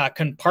that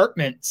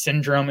compartment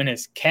syndrome in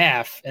his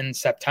calf in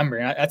September.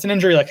 That's an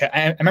injury like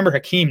I remember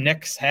Hakeem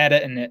Nicks had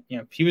it, and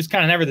he was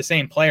kind of never the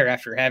same player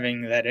after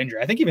having that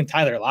injury. I think even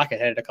Tyler Lockett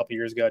had it a couple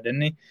years ago,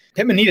 didn't he?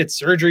 Pittman needed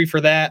surgery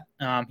for that.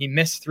 He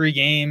missed 3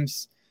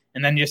 games,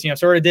 and then just,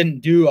 sort of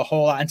didn't do a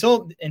whole lot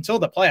until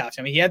the playoffs.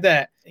 I mean, he had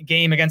that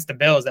game against the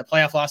Bills, that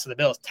playoff loss to the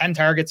Bills, 10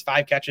 targets,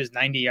 5 catches,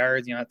 90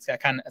 yards. That's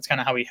kind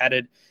of how he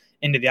headed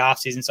into the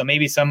offseason. So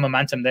maybe some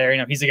momentum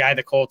there. He's a guy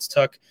the Colts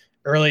took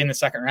early in the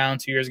second round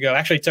 2 years ago.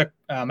 Actually took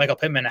Michael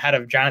Pittman ahead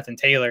of Jonathan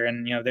Taylor.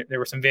 And, there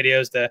were some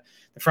videos. The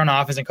front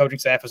office and coaching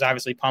staff was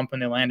obviously pumped when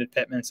they landed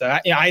Pittman. So,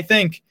 I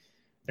think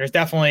there's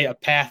definitely a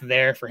path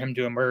there for him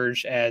to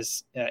emerge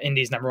as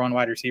Indy's number 1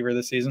 wide receiver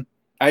this season.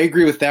 I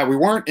agree with that. We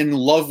weren't in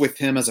love with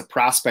him as a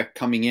prospect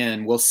coming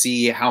in. We'll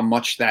see how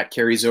much that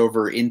carries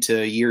over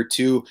into year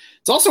 2.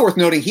 It's also worth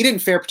noting he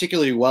didn't fare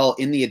particularly well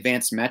in the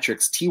advanced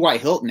metrics. T.Y.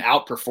 Hilton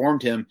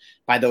outperformed him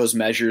by those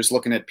measures,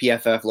 looking at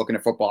PFF, looking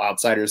at Football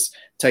Outsiders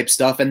type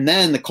stuff. And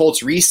then the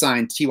Colts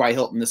re-signed T.Y.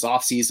 Hilton this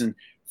offseason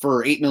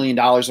for $8 million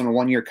on a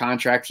 1-year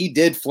contract. He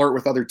did flirt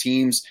with other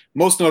teams,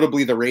 most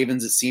notably the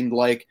Ravens, it seemed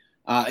like.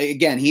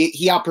 Again,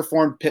 he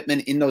outperformed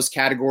Pittman in those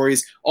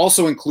categories,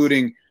 also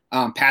including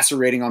passer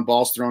rating on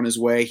balls thrown his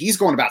way. He's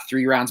going about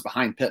 3 rounds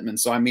behind Pittman.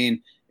 So, I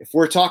mean, if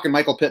we're talking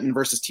Michael Pittman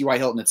versus T.Y.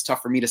 Hilton, it's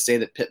tough for me to say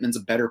that Pittman's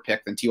a better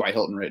pick than T.Y.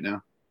 Hilton right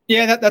now.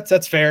 Yeah,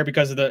 that's fair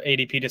because of the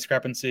ADP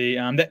discrepancy.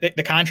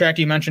 The contract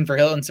you mentioned for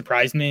Hilton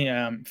surprised me.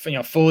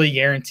 Fully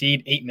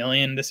guaranteed $8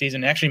 million this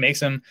season. It actually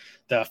makes him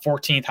the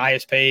 14th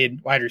highest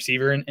paid wide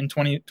receiver in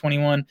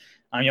 2021.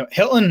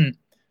 Hilton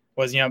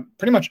was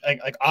pretty much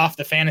like off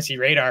the fantasy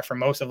radar for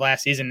most of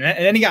last season,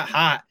 and then he got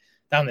hot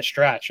down the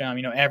stretch.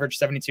 Averaged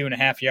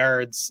 72.5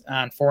 yards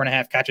on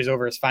 4.5 catches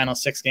over his final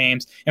 6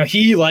 games.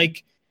 He,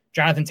 like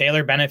Jonathan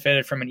Taylor,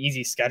 benefited from an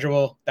easy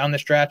schedule down the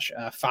stretch.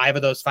 5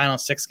 of those final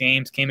 6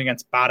 games came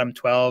against bottom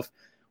 12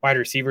 wide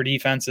receiver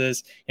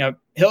defenses.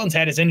 Hilton's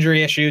had his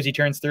injury issues. He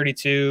turns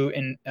 32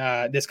 in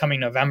this coming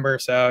November.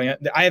 So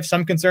I have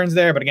some concerns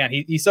there, but again,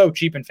 he's so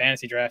cheap in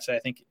fantasy drafts. So I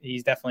think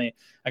he's definitely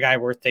a guy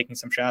worth taking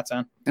some shots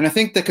on. And I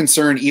think the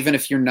concern, even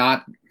if you're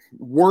not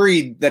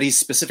worried that he's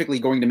specifically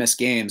going to miss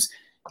games,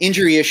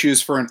 injury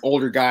issues for an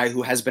older guy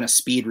who has been a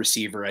speed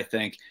receiver, I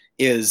think,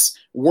 is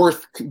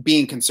worth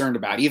being concerned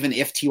about. Even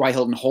if T.Y.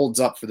 Hilton holds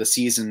up for the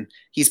season,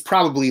 he's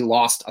probably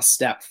lost a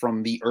step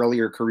from the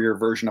earlier career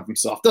version of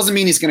himself. Doesn't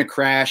mean he's going to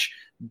crash,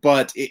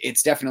 but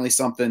it's definitely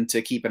something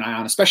to keep an eye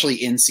on, especially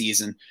in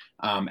season,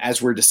 as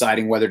we're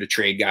deciding whether to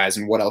trade guys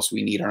and what else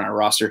we need on our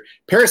roster.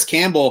 Paris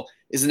Campbell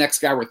is the next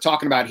guy worth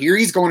talking about here.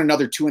 He's going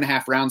another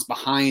 2.5 rounds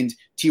behind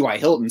T.Y.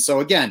 Hilton.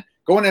 So again,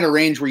 going at a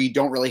range where you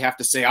don't really have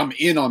to say, I'm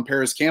in on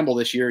Paris Campbell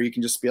this year. You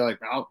can just be like,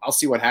 I'll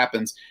see what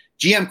happens.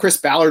 GM Chris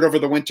Ballard over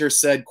the winter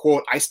said,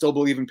 quote, I still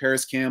believe in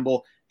Paris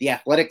Campbell. The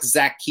Athletic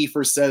Zach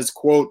Kiefer says,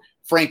 quote,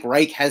 Frank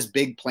Reich has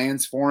big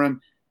plans for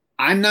him.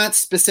 I'm not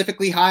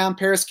specifically high on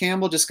Paris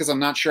Campbell just because I'm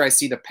not sure I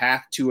see the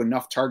path to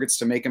enough targets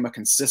to make him a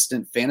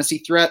consistent fantasy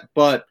threat,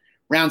 but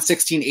round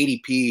 16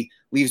 ADP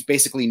leaves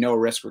basically no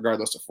risk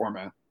regardless of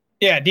format.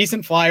 Yeah,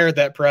 decent flyer at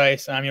that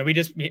price.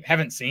 We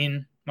haven't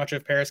seen much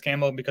of Paris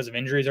Campbell because of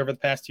injuries over the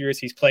past 2 years.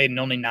 He's played in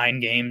only 9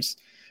 games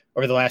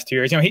over the last 2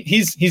 years.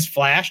 He's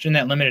flashed in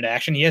that limited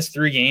action. He has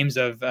 3 games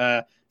of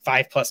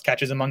 5+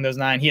 catches among those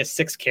 9. He has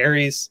 6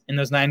 carries in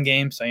those 9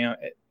 games. So,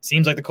 it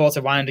seems like the Colts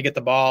have wanted to get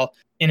the ball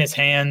in his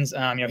hands.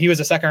 He was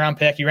a 2nd-round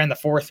pick. He ran the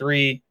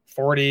 4.3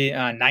 40,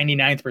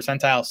 99th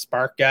percentile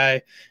spark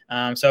guy.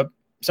 So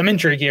some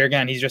intrigue here.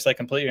 Again, he's just like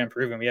completely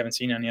unproven. We haven't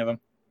seen any of them.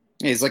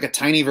 Yeah, he's like a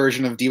tiny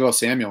version of Deebo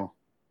Samuel.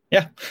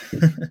 Yeah,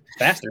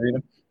 faster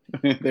even.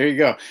 There you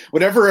go.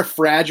 Whatever a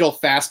fragile,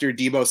 faster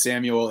Deebo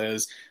Samuel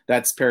is,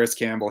 that's Paris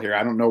Campbell here.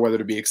 I don't know whether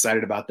to be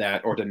excited about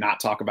that or to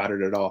not talk about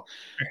it at all.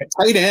 Right.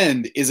 Tight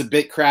end is a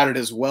bit crowded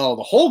as well.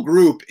 The whole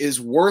group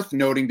is worth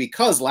noting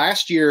because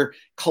last year,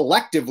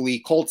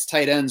 collectively, Colts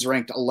tight ends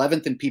ranked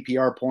 11th in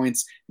PPR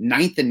points,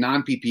 9th in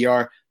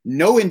non-PPR.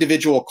 No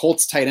individual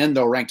Colts tight end,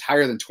 though, ranked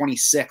higher than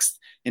 26th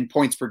in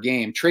points per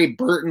game. Trey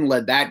Burton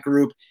led that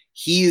group.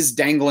 He's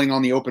dangling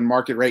on the open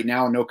market right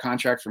now, no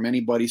contract from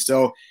anybody.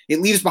 So it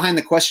leaves behind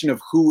the question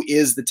of who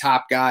is the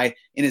top guy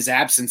in his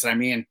absence. I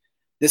mean,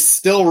 this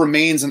still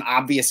remains an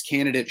obvious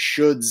candidate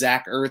should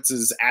Zach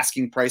Ertz's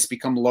asking price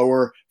become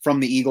lower from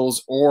the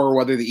Eagles, or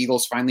whether the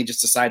Eagles finally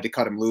just decide to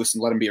cut him loose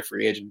and let him be a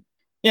free agent.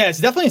 Yeah,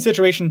 it's definitely a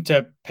situation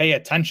to pay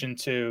attention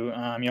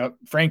to.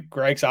 Frank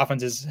Reich's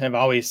offenses have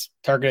always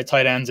targeted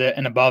tight ends at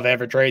an above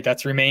average rate.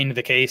 That's remained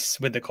the case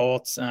with the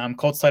Colts.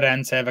 Colts tight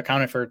ends have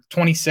accounted for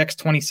 26,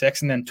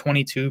 and then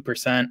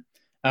 22%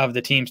 of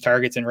the team's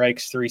targets in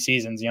Reich's 3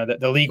 seasons.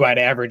 The league-wide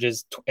average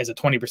is a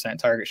 20%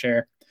 target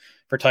share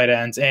for tight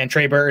ends. And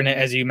Trey Burton,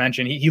 as you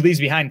mentioned, he leaves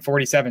behind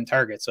 47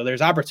 targets. So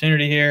there's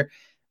opportunity here.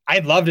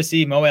 I'd love to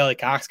see Mo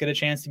Alley-Cox get a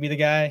chance to be the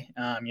guy.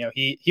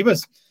 He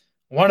was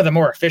one of the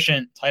more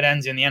efficient tight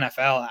ends in the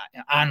NFL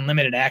on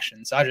limited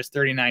action. Saw just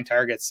 39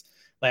 targets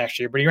last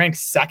year, but he ranked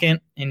 2nd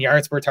in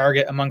yards per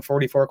target among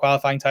 44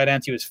 qualifying tight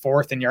ends. He was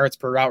 4th in yards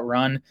per route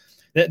run.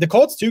 The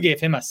Colts too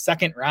gave him a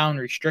 2nd-round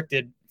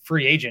restricted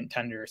free agent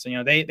tender.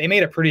 So, they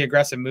made a pretty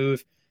aggressive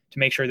move to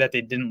make sure that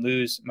they didn't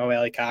lose Mo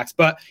Alley-Cox,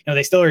 but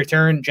they still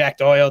returned Jack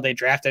Doyle. They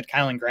drafted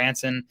Kylan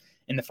Granson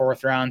in the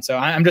 4th round. So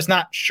I'm just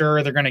not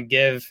sure they're going to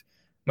give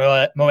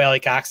Mo Alley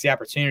Cox the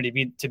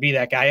opportunity to be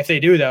that guy. If they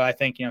do, though, I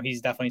think,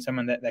 he's definitely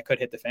someone that could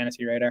hit the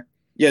fantasy radar.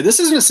 Yeah, this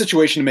isn't a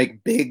situation to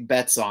make big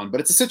bets on,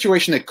 but it's a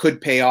situation that could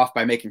pay off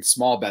by making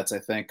small bets, I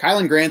think.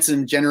 Kylen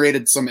Granson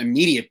generated some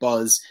immediate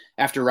buzz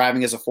after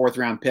arriving as a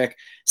 4th-round pick.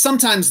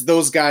 Sometimes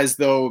those guys,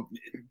 though,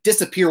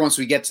 disappear once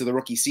we get to the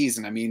rookie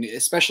season. I mean,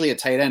 especially at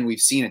tight end, we've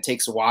seen it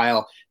takes a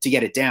while to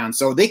get it down.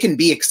 So they can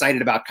be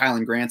excited about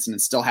Kylen Granson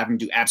and still have him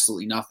do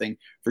absolutely nothing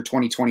for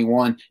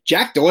 2021.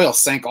 Jack Doyle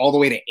sank all the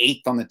way to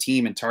 8th on the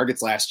team in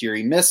targets last year.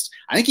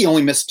 I think he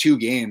only missed 2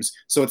 games.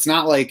 So it's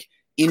not like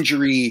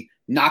injury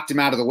knocked him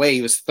out of the way.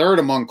 He was 3rd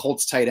among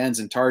Colts tight ends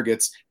in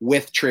targets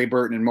with Trey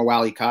Burton and Mo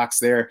Alley Cox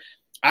there.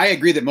 I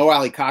agree that Mo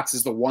Alley Cox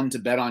is the one to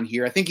bet on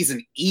here. I think he's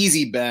an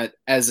easy bet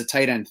as a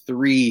tight end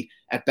 3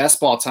 at best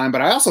ball time,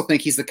 but I also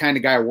think he's the kind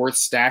of guy worth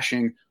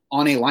stashing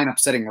on a lineup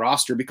setting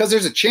roster because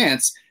there's a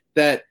chance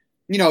that,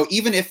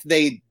 even if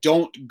they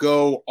don't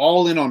go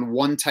all in on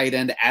one tight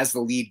end as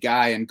the lead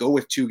guy and go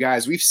with 2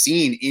 guys, we've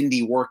seen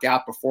Indy work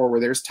out before where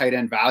there's tight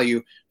end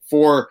value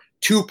for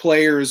 2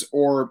 players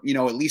or,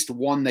 at least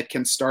one that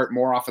can start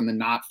more often than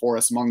not for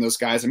us among those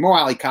guys. And Mo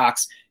Alley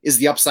Cox is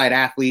the upside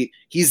athlete.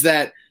 He's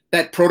that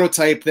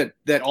prototype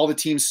that all the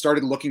teams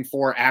started looking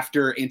for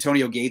after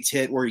Antonio Gates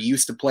hit, where he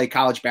used to play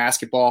college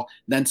basketball,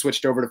 then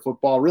switched over to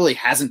football, really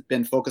hasn't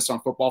been focused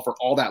on football for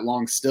all that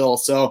long still.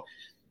 So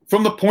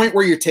from the point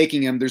where you're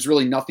taking him, there's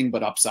really nothing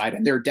but upside,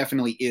 and there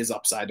definitely is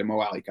upside to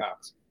Mo Alley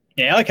Cox.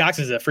 Yeah, Alley Cox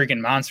is a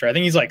freaking monster. I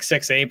think he's like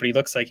 6'8", but he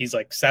looks like he's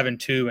like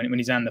 7'2" when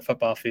he's on the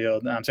football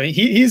field. So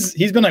he's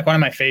been like one of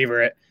my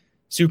favorite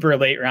super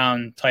late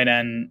round tight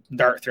end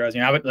dart throws.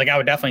 I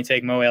would definitely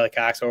take Mo Alley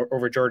Cox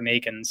over Jordan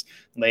Akins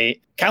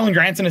late. Kylen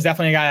Granson is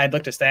definitely a guy I'd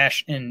look to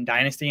stash in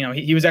Dynasty.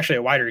 He was actually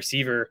a wide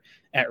receiver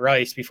at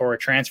Rice before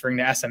transferring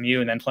to SMU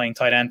and then playing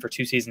tight end for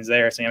 2 seasons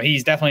there. So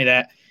he's definitely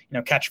that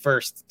catch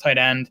first tight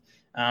end.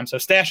 So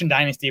stash in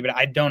Dynasty, but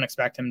I don't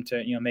expect him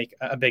to make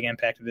a big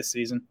impact this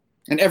season.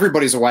 And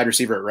everybody's a wide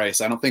receiver at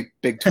Rice. I don't think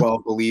Big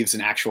 12 believes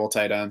in actual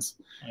tight ends.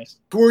 Nice.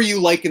 Who are you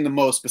liking the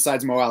most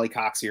besides Mo Alley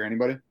Cox here?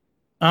 Anybody?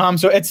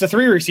 So it's the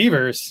 3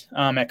 receivers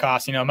at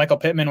cost. Michael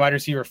Pittman, wide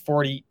receiver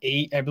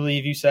 48, I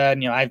believe you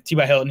said. I have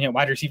T.Y. Hilton,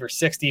 wide receiver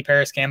 60,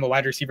 Paris Campbell,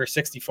 wide receiver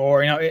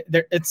 64.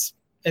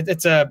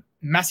 It's a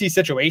messy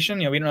situation.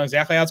 We don't know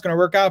exactly how it's going to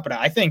work out, but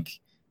I think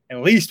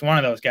at least one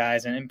of those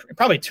guys, and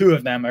probably 2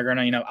 of them, are going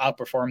to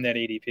outperform that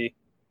ADP.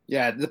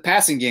 Yeah, the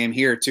passing game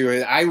here,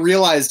 too. I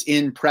realized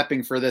in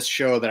prepping for this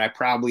show that I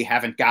probably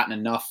haven't gotten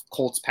enough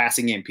Colts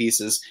passing game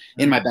pieces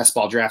in my best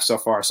ball draft so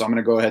far, so I'm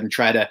going to go ahead and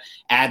try to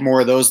add more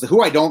of those. The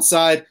who I don't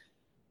side,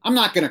 I'm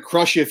not going to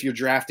crush you if you're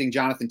drafting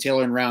Jonathan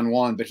Taylor in round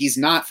 1, but he's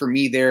not for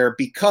me there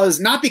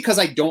not because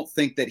I don't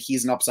think that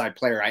he's an upside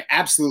player. I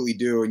absolutely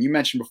do, and you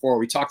mentioned before,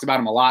 we talked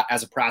about him a lot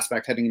as a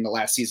prospect heading into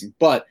last season,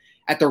 but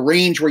at the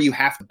range where you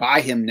have to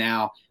buy him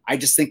now, I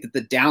just think that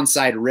the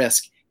downside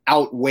risk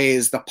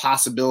outweighs the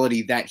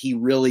possibility that he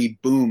really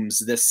booms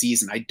this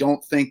season. I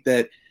don't think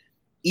that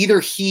either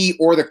he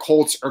or the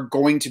Colts are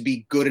going to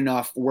be good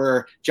enough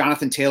where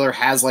Jonathan Taylor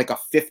has like a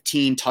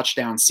 15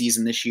 touchdown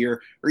season this year,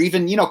 or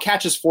even,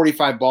 catches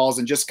 45 balls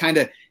and just kind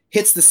of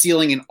hits the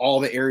ceiling in all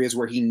the areas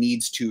where he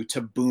needs to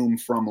boom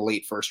from a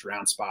late 1st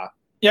round spot.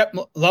 Yep.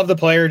 Love the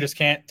player. Just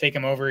can't take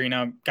him over.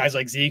 Guys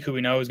like Zeke, who we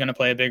know is going to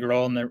play a big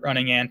role in the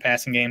running and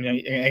passing game.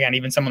 Again,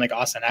 even someone like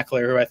Austin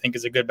Eckler, who I think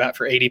is a good bet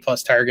for 80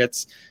 plus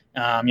targets.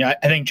 I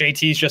think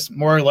JT is just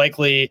more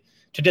likely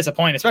to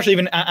disappoint, especially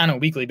even on a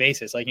weekly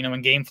basis. Like,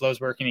 when game flow's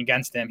working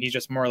against him, he's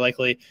just more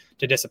likely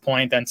to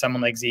disappoint than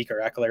someone like Zeke or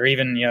Eckler, or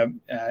even,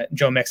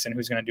 Joe Mixon,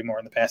 who's going to do more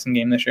in the passing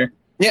game this year.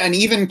 Yeah, and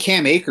even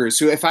Cam Akers,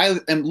 who, if I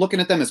am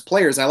looking at them as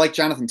players, I like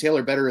Jonathan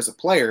Taylor better as a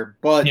player,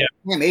 but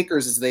Cam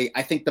Akers is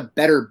I think the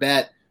better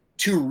bet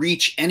to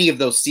reach any of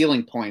those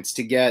ceiling points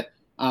to get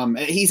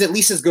he's at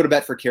least as good a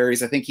bet for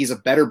carries. I think he's a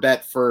better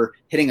bet for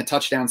hitting a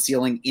touchdown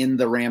ceiling in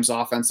the Rams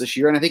offense this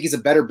year. And I think he's a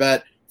better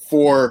bet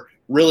for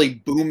really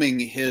booming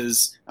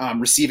his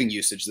receiving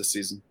usage this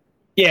season.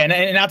 Yeah,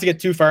 and not to get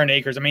too far into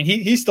Akers. I mean,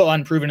 he's still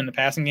unproven in the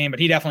passing game, but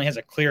he definitely has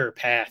a clearer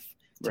path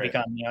to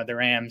become the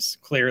Rams'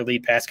 clear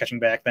lead pass catching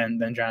back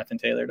than Jonathan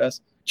Taylor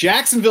does.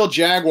 Jacksonville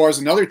Jaguars,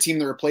 another team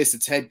that replaced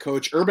its head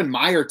coach. Urban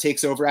Meyer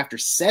takes over after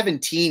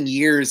 17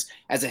 years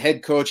as a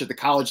head coach at the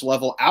college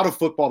level, out of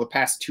football the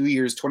past 2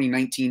 years,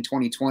 2019,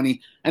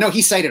 2020. I know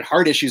he cited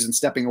heart issues in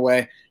stepping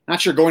away.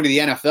 Not sure going to the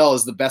NFL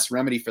is the best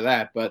remedy for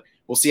that, but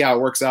we'll see how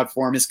it works out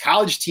for him. His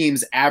college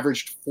teams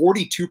averaged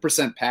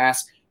 42%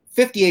 pass,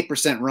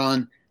 58%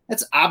 run.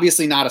 That's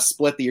obviously not a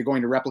split that you're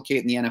going to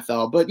replicate in the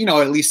NFL, but,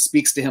 at least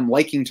speaks to him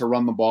liking to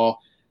run the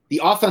ball.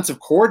 The offensive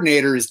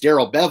coordinator is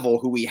Darrell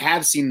Bevell, who we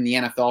have seen in the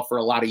NFL for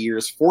a lot of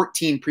years,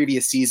 14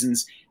 previous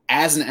seasons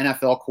as an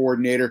NFL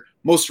coordinator,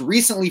 most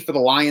recently for the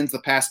Lions the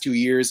past 2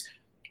 years.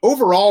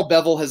 Overall,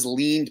 Bevell has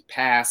leaned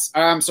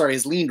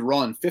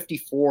run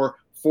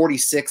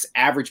 54-46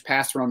 average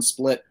pass run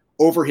split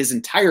over his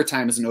entire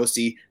time as an OC.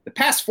 The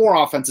past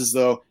 4 offenses,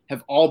 though,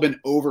 have all been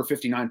over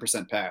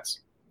 59% pass.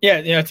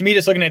 Yeah, to me,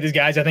 just looking at these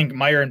guys, I think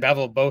Meyer and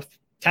Bevell both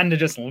tend to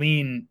just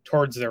lean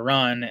towards the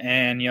run.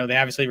 And, they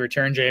obviously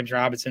return James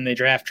Robinson. They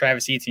draft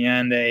Travis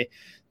Etienne.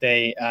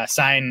 They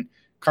sign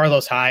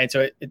Carlos Hyde.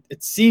 So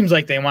it seems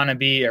like they want to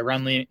be a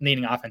run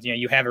leaning offense.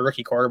 You have a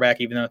rookie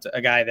quarterback, even though it's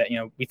a guy that,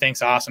 we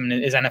think's awesome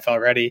and is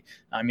NFL ready.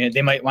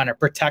 They might want to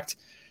protect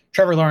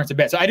Trevor Lawrence a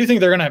bit. So I do think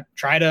they're going to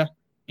try to,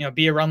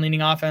 be a run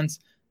leaning offense.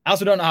 I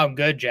also don't know how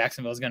good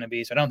Jacksonville is going to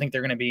be. So I don't think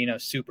they're going to be,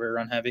 super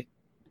run heavy.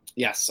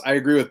 Yes, I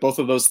agree with both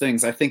of those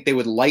things. I think they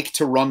would like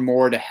to run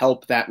more to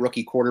help that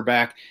rookie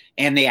quarterback,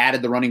 and they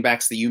added the running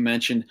backs that you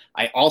mentioned.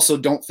 I also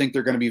don't think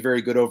they're going to be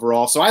very good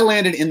overall. So I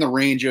landed in the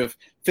range of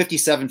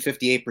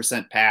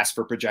 57-58% pass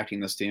for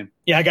projecting this team.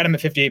 Yeah, I got him at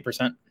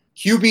 58%.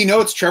 QB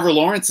notes, Trevor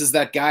Lawrence is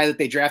that guy that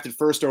they drafted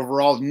first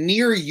overall,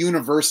 near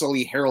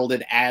universally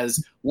heralded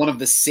as one of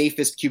the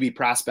safest QB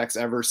prospects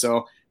ever.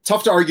 So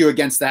tough to argue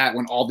against that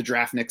when all the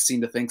draft nicks seem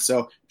to think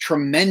so.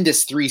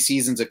 Tremendous 3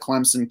 seasons at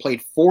Clemson,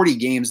 played 40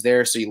 games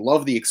there. So you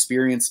love the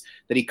experience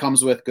that he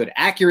comes with. Good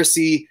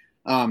accuracy,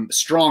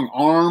 strong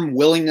arm,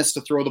 willingness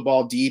to throw the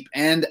ball deep,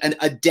 and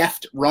a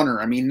deft runner.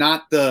 I mean,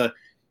 not the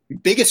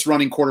biggest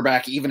running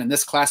quarterback even in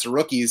this class of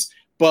rookies,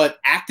 but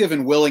active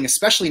and willing,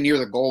 especially near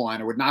the goal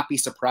line. I would not be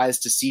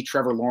surprised to see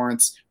Trevor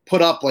Lawrence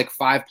put up like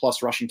 5+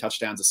 rushing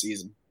touchdowns a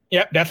season.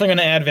 Yep, definitely going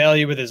to add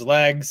value with his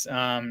legs.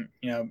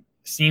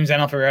 Seems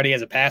NFL ready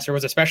as a passer,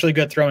 was especially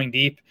good throwing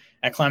deep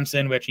at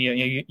Clemson, which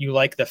you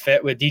like the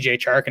fit with DJ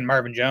Chark and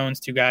Marvin Jones,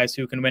 2 guys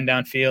who can win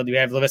downfield. You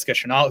have Laviska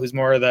Shenault, who's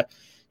more of the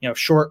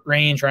short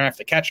range run after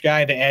the catch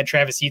guy. They add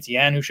Travis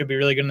Etienne, who should be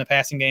really good in the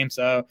passing game.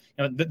 So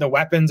the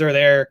weapons are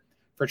there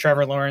for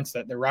Trevor Lawrence.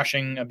 That the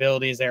rushing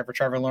ability is there for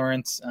Trevor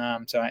Lawrence.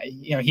 So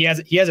he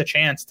has a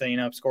chance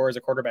to score as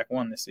a quarterback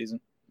 1 this season.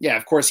 Yeah,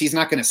 of course, he's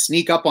not going to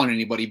sneak up on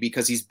anybody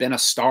because he's been a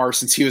star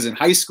since he was in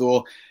high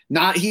school.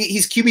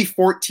 He's QB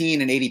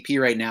 14 in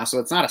ADP right now, so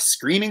it's not a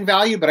screaming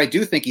value, but I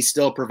do think he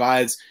still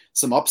provides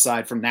some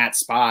upside from that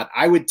spot.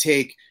 I would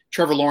take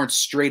Trevor Lawrence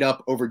straight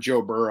up over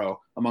Joe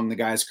Burrow among the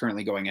guys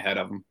currently going ahead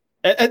of him.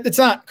 It's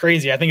not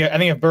crazy. I think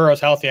if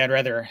Burrow's healthy, I'd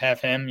rather have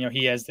him.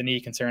 He has the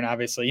knee concern,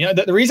 obviously.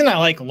 The reason I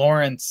like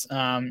Lawrence,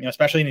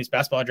 especially in these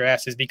best ball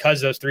drafts, is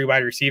because those 3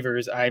 wide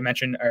receivers I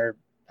mentioned are,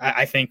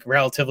 I think,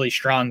 relatively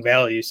strong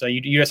value. So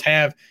you just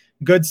have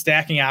good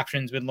stacking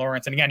options with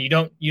Lawrence. And again, you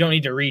don't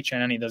need to reach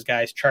on any of those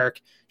guys, Chark,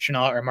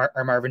 Shenault,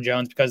 or Marvin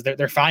Jones, because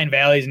they're fine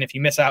values. And if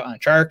you miss out on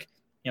Chark,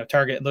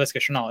 target Laviska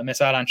Shenault. And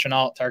miss out on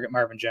Shenault, target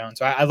Marvin Jones.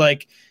 So I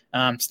like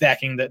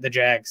stacking the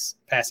Jags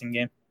passing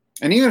game.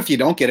 And even if you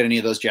don't get any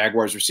of those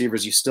Jaguars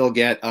receivers, you still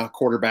get a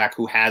quarterback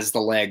who has the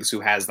legs, who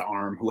has the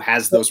arm, who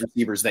has those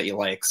receivers that you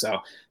like. So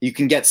you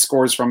can get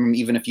scores from him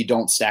even if you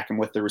don't stack him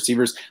with the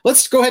receivers.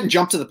 Let's go ahead and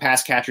jump to the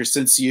pass catchers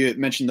since you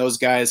mentioned those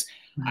guys.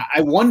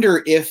 I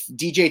wonder if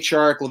DJ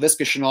Chark,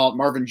 Laviska Shenault,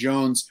 Marvin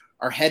Jones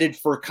are headed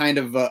for kind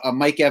of a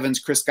Mike Evans,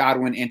 Chris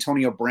Godwin,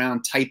 Antonio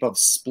Brown type of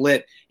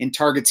split in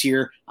targets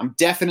here. I'm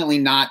definitely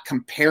not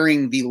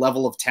comparing the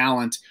level of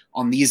talent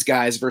on these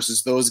guys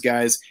versus those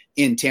guys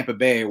in Tampa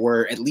Bay,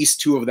 where at least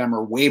 2 of them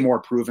are way more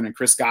proven and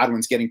Chris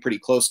Godwin's getting pretty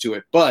close to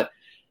it. But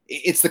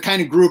it's the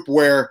kind of group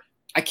where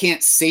I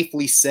can't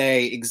safely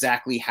say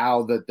exactly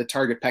how the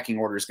target pecking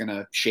order is going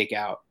to shake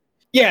out.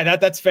 Yeah,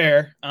 that's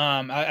fair.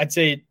 I'd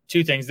say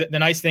 2 things. The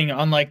nice thing,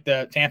 unlike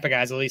the Tampa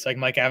guys, at least like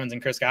Mike Evans and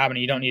Chris Godwin,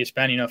 you don't need to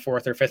spend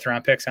 4th or 5th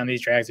round picks on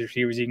these Jags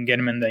receivers. You can get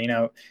them in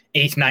the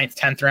 8th, 9th,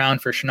 10th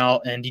round for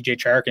Shenault and DJ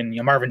Chark, and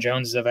Marvin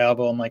Jones is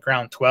available in like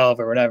round 12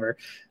 or whatever.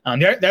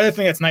 The other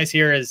thing that's nice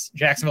here is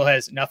Jacksonville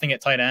has nothing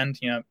at tight end.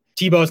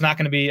 Tebow is not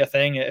going to be a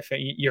thing if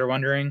you're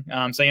wondering.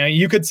 So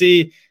you could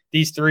see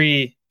these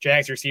 3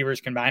 Jags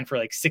receivers combined for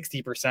like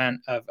 60%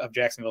 of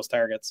Jacksonville's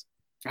targets.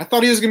 I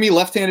thought he was going to be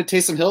left-handed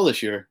Taysom Hill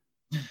this year.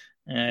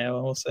 Yeah,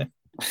 well, we'll see.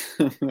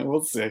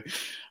 We'll see.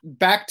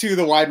 Back to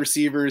the wide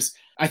receivers.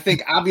 I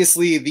think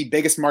obviously the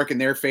biggest mark in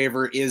their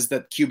favor is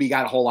that QB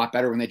got a whole lot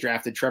better when they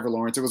drafted Trevor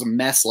Lawrence. It was a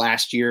mess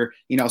last year,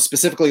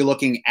 specifically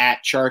looking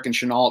at Chark and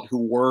Shenault,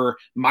 who were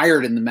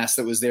mired in the mess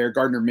that was there.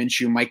 Gardner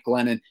Minshew, Mike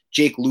Glennon,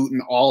 Jake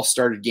Luton all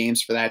started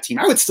games for that team.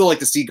 I would still like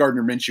to see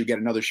Gardner Minshew get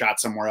another shot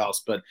somewhere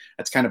else, but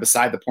that's kind of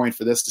beside the point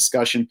for this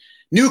discussion.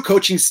 New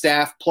coaching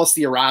staff plus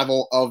the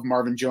arrival of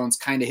Marvin Jones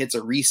kind of hits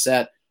a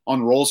reset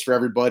on roles for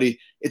everybody.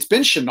 It's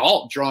been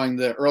Shenault drawing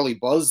the early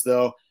buzz,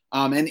 though.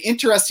 And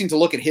interesting to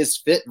look at his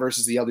fit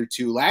versus the other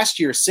 2. Last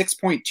year,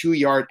 6.2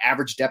 yard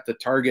average depth of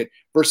target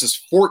versus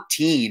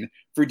 14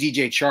 for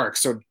DJ Chark.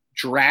 So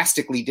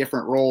drastically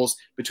different roles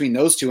between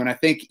those 2. And I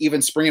think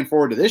even springing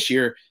forward to this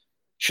year,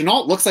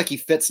 Shenault looks like he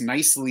fits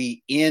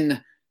nicely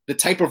in the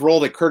type of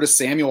role that Curtis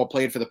Samuel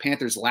played for the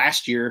Panthers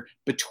last year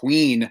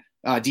between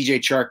DJ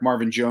Chark,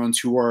 Marvin Jones,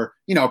 who are,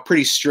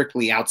 pretty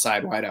strictly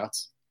outside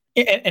wideouts.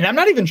 And I'm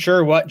not even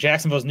sure what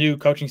Jacksonville's new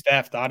coaching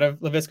staff thought of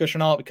Laviska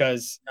Shenault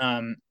because,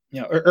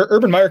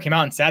 Urban Meyer came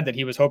out and said that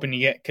he was hoping to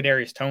get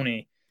Kadarius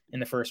Toney in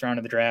the first round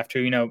of the draft,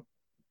 who,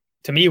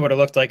 to me would have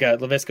looked like a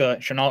Laviska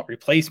Shenault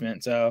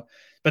replacement. So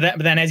But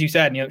then, as you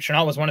said,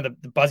 Shenault was one of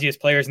the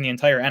buzziest players in the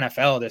entire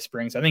NFL this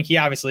spring. So I think he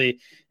obviously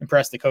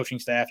impressed the coaching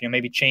staff,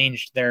 maybe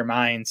changed their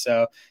minds.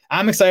 So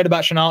I'm excited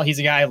about Shenault. He's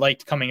a guy I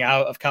liked coming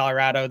out of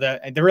Colorado.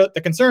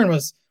 The concern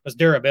was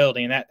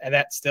durability, and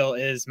that still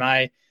is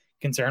my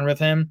concern with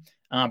him.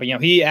 But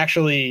he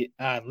actually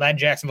led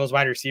Jacksonville's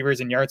wide receivers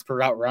in yards per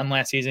route run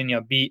last season.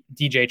 Beat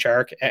DJ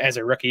Chark as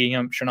a rookie.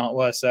 Shenault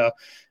was. So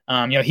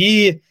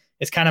he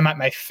is kind of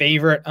my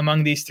favorite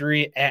among these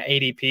three at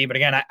ADP. But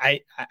again,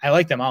 I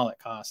like them all at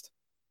cost.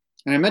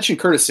 And I mentioned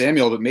Curtis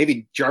Samuel, but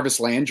maybe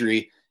Jarvis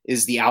Landry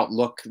is the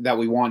outlook that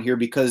we want here,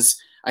 because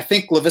I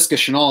think Laviska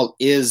Shenault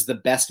is the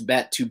best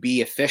bet to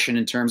be efficient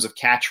in terms of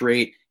catch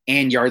rate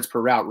and yards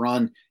per route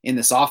run in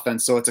this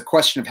offense. So it's a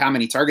question of how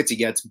many targets he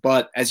gets.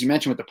 But as you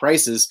mentioned with the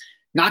prices,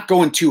 not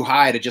going too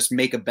high to just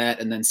make a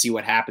bet and then see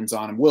what happens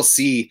on him. We'll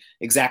see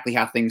exactly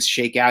how things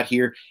shake out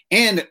here.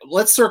 And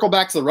let's circle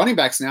back to the running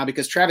backs now,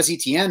 because Travis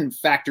Etienne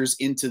factors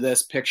into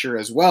this picture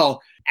as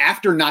well.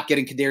 After not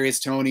getting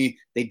Kadarius Toney,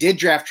 they did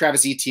draft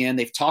Travis Etienne.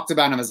 They've talked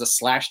about him as a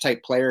slash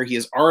type player. He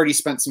has already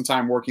spent some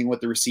time working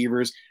with the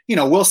receivers.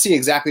 We'll see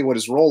exactly what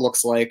his role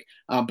looks like.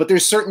 But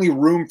there's certainly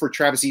room for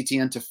Travis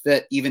Etienne to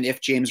fit, even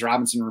if James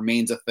Robinson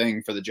remains a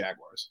thing for the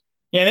Jaguars.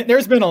 Yeah,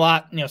 there's been a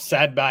lot,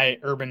 said by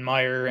Urban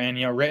Meyer and,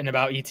 written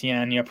about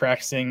Etienne,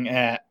 practicing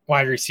at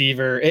wide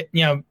receiver.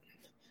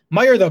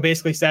 Meyer, though,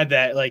 basically said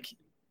that,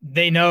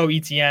 they know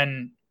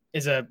Etienne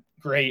is a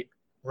great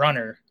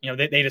runner.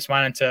 They just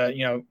wanted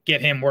to,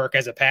 get him work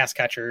as a pass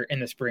catcher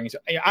in the spring. So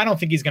I don't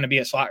think he's going to be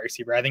a slot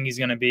receiver. I think he's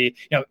going to be,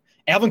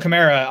 Alvin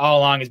Kamara all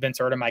along has been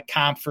sort of my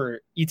comp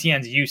for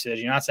Etienne's usage.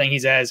 You're not saying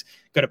he's as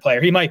good a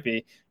player. He might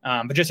be.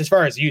 But just as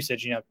far as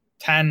usage,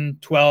 10,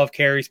 12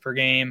 carries per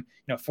game,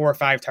 4 or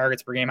 5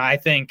 targets per game. I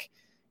think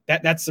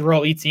that's the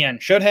role Etienne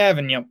should have.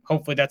 And,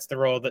 hopefully that's the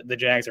role that the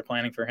Jags are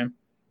planning for him.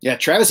 Yeah,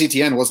 Travis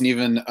Etienne wasn't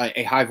even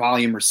a high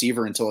volume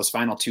receiver until his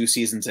final 2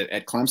 seasons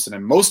at Clemson,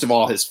 and most of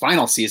all his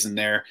final season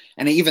there.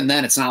 And even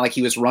then, it's not like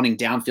he was running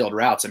downfield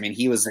routes. I mean,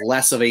 he was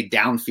less of a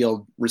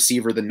downfield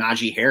receiver than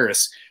Najee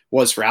Harris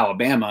was for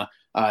Alabama,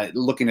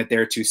 looking at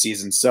their 2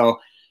 seasons. So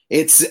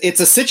it's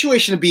a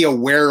situation to be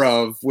aware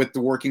of with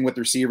the working with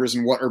receivers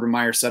and what Urban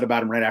Meyer said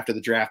about him right after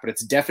the draft, but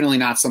it's definitely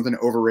not something to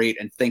overrate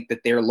and think that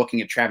they're looking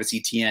at Travis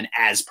Etienne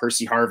as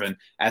Percy Harvin,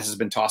 as has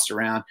been tossed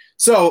around.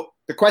 So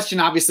the question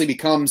obviously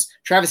becomes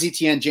Travis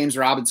Etienne, James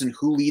Robinson,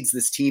 who leads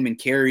this team in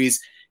carries?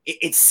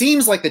 It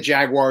seems like the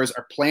Jaguars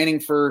are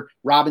planning for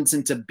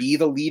Robinson to be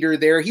the leader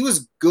there. He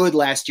was good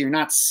last year,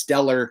 not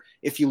stellar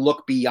if you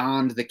look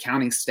beyond the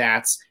counting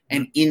stats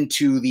and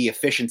into the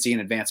efficiency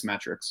and advanced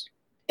metrics.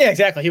 Yeah,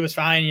 exactly. He was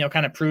fine,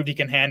 kind of proved he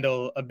can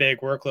handle a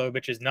big workload,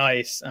 which is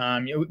nice.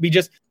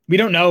 We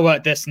don't know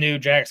what this new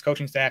Jags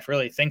coaching staff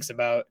really thinks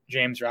about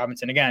James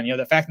Robinson. Again,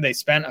 the fact that they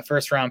spent a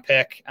first round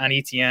pick on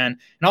Etienne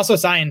and also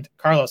signed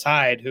Carlos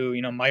Hyde, who,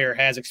 Meyer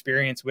has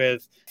experience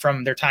with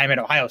from their time at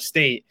Ohio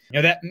State,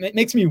 that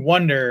makes me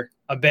wonder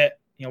a bit,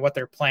 what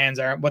their plans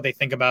are, what they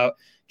think about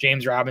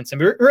James Robinson.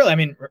 But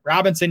really,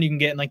 Robinson, you can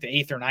get in the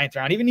 8th or 9th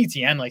round. Even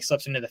Etienne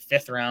slips into the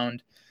 5th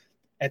round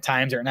at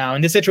times right now.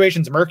 And this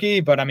situation's murky,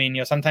 but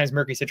sometimes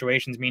murky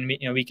situations mean,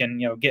 we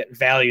can, get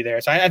value there.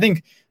 So I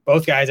think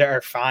both guys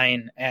are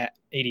fine at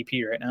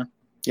ADP right now.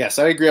 Yes,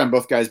 I agree on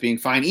both guys being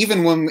fine,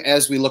 even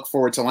as we look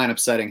forward to lineup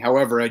setting.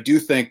 However, I do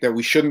think that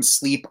we shouldn't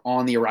sleep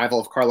on the arrival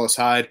of Carlos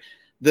Hyde.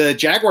 The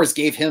Jaguars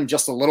gave him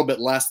just a little bit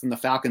less than the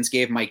Falcons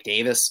gave Mike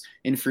Davis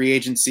in free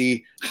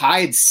agency.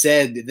 Hyde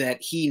said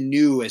that he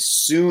knew as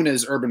soon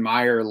as Urban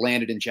Meyer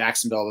landed in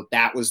Jacksonville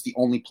that was the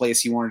only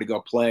place he wanted to go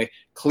play.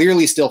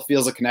 Clearly still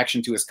feels a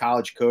connection to his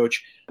college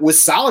coach. Was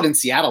solid in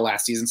Seattle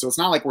last season, so it's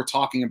not like we're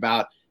talking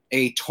about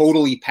a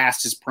totally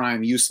past his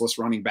prime, useless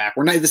running back.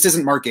 This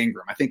isn't Mark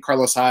Ingram. I think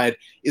Carlos Hyde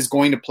is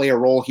going to play a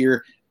role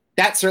here.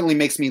 That certainly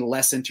makes me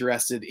less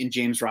interested in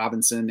James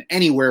Robinson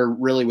anywhere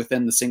really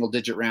within the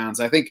single-digit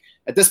rounds. I think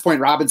at this point,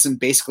 Robinson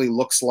basically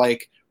looks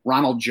like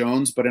Ronald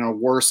Jones, but in a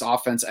worse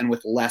offense and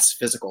with less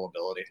physical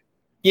ability.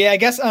 Yeah, I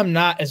guess I'm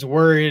not as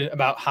worried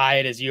about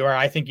Hyde as you are.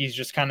 I think he's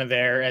just kind of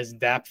there as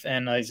depth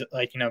and as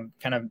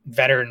kind of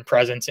veteran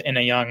presence in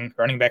a young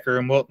running back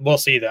room. We'll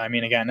see though.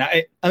 Again,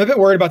 I'm a bit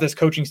worried about this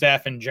coaching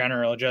staff in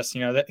general. Just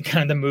the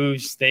kind of the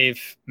moves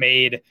they've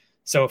made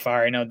so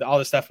far, all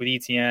the stuff with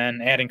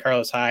Etienne, adding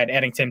Carlos Hyde,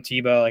 adding Tim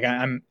Tebow.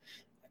 I'm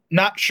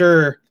not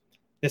sure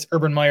this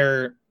Urban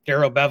Meyer,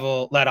 Darrell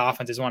Bevel led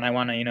offense is one I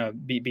want to,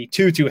 be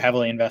too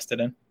heavily invested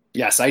in.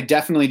 Yes, I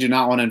definitely do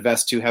not want to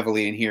invest too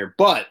heavily in here.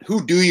 But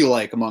who do you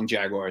like among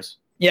Jaguars?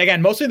 Yeah,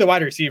 again, mostly the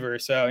wide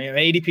receivers. So,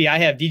 ADP, I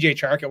have DJ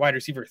Chark at wide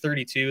receiver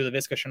 32,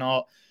 Laviska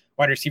Shenault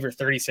wide receiver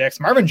 36.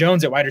 Marvin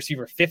Jones at wide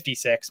receiver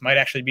 56 might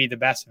actually be the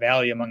best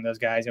value among those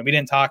guys. We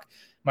didn't talk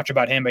much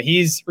about him, but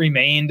he's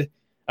remained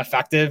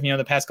effective,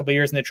 the past couple of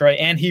years in Detroit,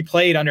 and he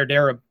played under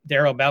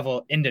Darrell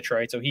Bevel in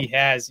Detroit. So he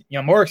has,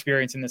 more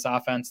experience in this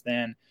offense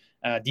than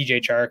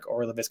DJ Chark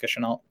or Laviska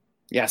Shenault.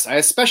 Yes, I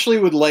especially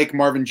would like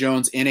Marvin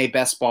Jones in a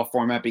best ball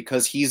format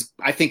because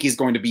I think he's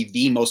going to be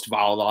the most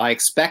volatile. I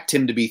expect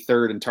him to be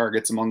third in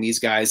targets among these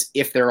guys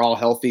if they're all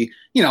healthy.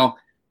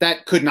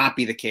 that could not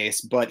be the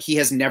case, but he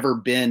has never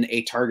been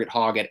a target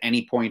hog at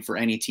any point for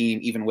any team,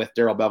 even with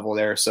Darrell Bevell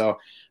there. So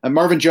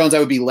Marvin Jones, I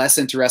would be less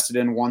interested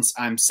in once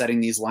I'm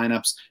setting these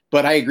lineups,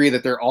 but I agree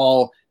that they're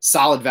all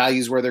solid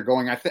values where they're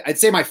going. I'd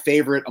say my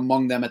favorite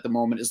among them at the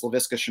moment is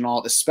Laviska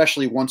Shenault,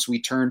 especially once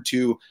we turn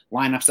to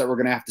lineups that we're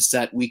going to have to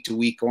set week to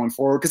week going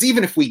forward. Because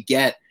even if we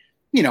get,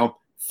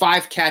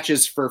 5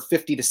 catches for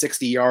 50 to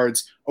 60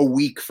 yards a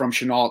week from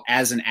Shenault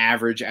as an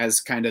average,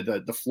 as kind of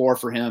the floor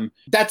for him,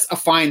 that's a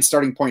fine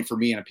starting point for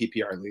me in a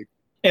PPR league.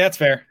 Yeah, that's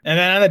fair. And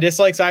then on the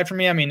dislike side for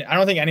me, I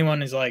don't think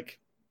anyone is like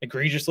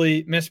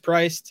egregiously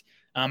mispriced.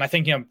 I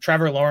think,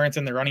 Trevor Lawrence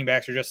and the running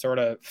backs are just sort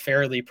of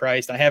fairly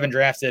priced. I haven't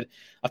drafted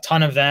a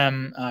ton of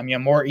them,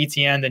 more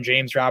ETN than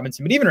James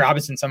Robinson, but even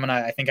Robinson, someone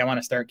I think I want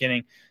to start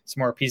getting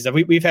some more pieces of.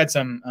 We've had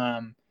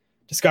some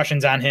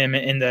discussions on him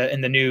in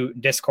the new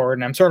Discord,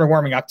 and I'm sort of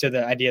warming up to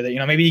the idea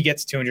that, maybe he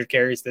gets 200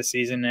 carries this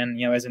season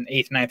and, as an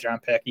 8th, 9th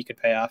round pick, he could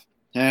pay off.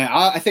 Yeah,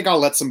 I think I'll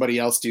let somebody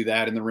else do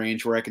that in the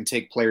range where I can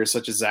take players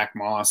such as Zach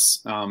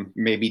Moss,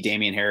 maybe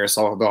Damian Harris,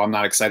 although I'm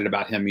not excited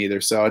about him either.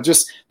 So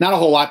just not a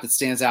whole lot that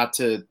stands out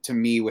to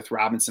me with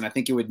Robinson. I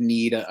think it would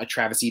need a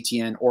Travis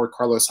Etienne or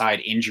Carlos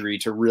Hyde injury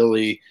to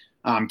really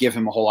give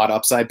him a whole lot of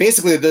upside.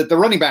 Basically, the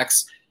running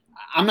backs,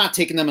 I'm not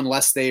taking them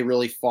unless they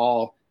really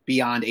fall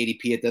beyond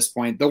ADP at this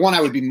point. The one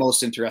I would be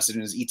most interested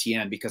in is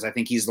Etienne because I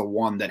think he's the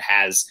one that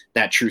has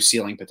that true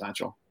ceiling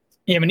potential.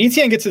 Yeah, when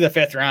Etienne gets to the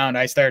 5th round,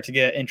 I start to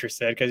get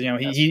interested because,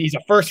 he's a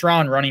 1st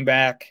round running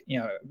back.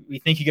 We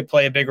think he could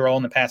play a big role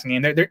in the passing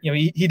game.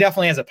 He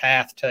definitely has a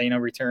path to,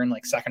 return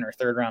like 2nd or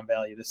 3rd round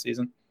value this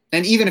season.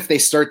 And even if they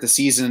start the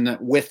season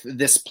with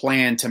this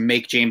plan to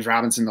make James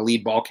Robinson the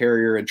lead ball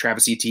carrier and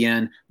Travis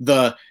Etienne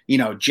the,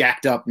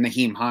 jacked up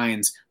Nyheim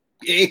Hines,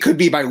 it could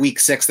be by week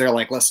 6 they're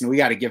like, listen, we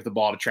got to give the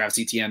ball to Travis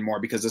Etienne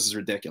more because this is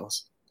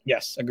ridiculous.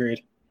 Yes,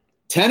 agreed.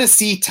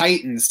 Tennessee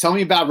Titans. Tell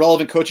me about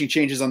relevant coaching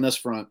changes on this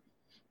front.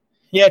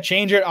 Yeah,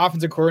 change at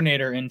offensive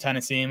coordinator in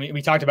Tennessee. And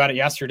we talked about it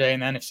yesterday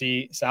in the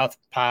NFC South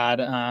pod.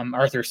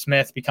 Arthur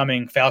Smith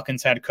becoming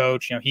Falcons head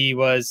coach. He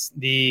was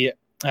the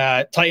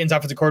Titans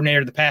offensive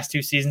coordinator the past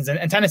 2 seasons.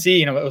 And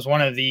Tennessee, it was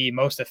one of the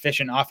most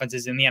efficient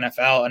offenses in the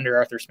NFL under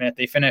Arthur Smith.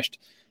 They finished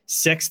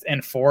 6th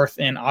and 4th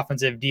in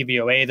offensive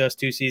DVOA those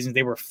 2 seasons.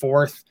 They were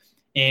 4th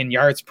in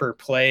yards per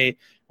play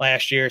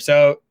last year.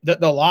 So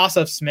the loss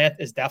of Smith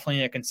is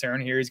definitely a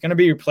concern here. He's going to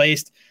be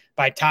replaced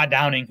by Todd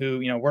Downing,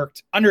 who,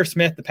 worked under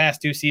Smith the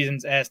past 2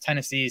 seasons as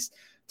Tennessee's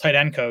tight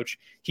end coach.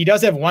 He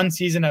does have 1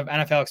 season of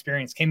NFL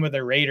experience, came with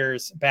the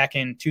Raiders back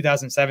in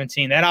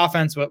 2017. That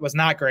offense was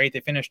not great.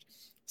 They finished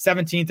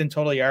 17th in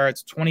total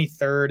yards,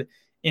 23rd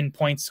in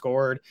points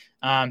scored.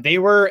 They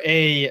were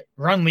a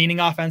run-leaning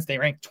offense. They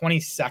ranked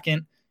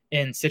 22nd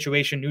in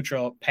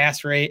situation-neutral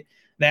pass rate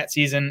that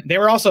season. They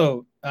were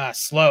also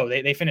slow.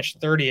 They finished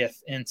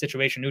 30th in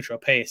situation-neutral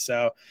pace.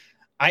 So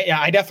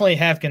I definitely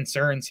have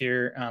concerns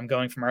here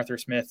going from Arthur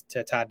Smith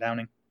to Todd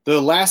Downing.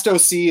 The last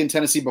OC in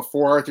Tennessee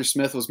before Arthur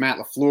Smith was Matt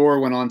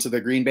LaFleur, went on to the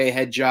Green Bay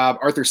head job.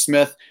 Arthur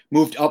Smith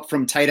moved up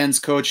from tight ends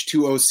coach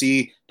to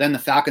OC, then the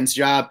Falcons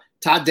job.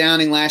 Todd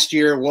Downing last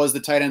year was the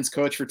tight ends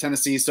coach for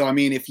Tennessee. So,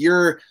 if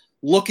you're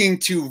looking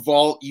to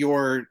vault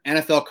your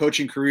NFL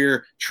coaching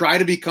career, try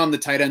to become the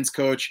tight ends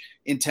coach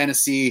in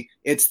Tennessee.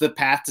 It's the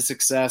path to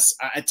success.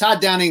 Todd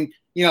Downing,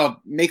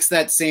 makes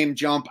that same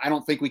jump. I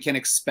don't think we can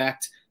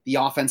expect the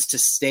offense to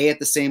stay at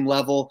the same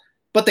level,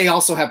 but they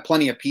also have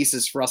plenty of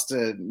pieces for us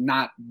to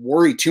not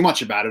worry too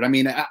much about it.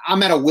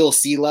 I'm at a Will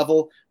C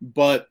level,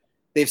 but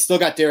they've still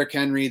got Derrick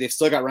Henry. They've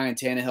still got Ryan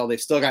Tannehill.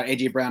 They've still got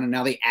A.J. Brown, and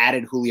now they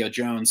added Julio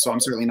Jones. So I'm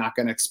certainly not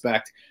going to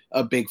expect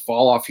a big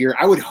fall off here.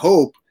 I would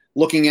hope,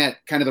 looking at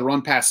kind of the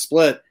run pass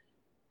split,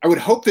 I would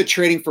hope that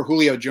trading for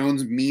Julio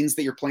Jones means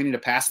that you're planning to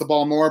pass the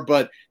ball more,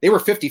 but they were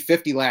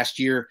 50-50 last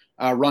year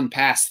run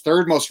pass,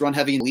 3rd most run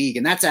heavy in the league.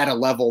 And that's at a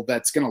level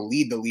that's going to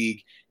lead the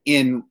league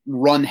in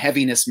run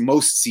heaviness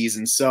most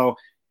seasons. So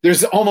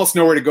there's almost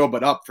nowhere to go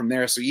but up from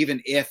there. So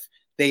even if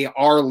they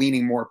are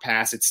leaning more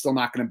pass, it's still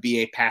not going to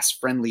be a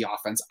pass-friendly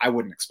offense, I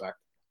wouldn't expect.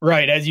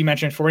 Right. As you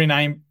mentioned,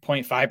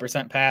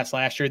 49.5% pass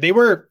last year. They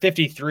were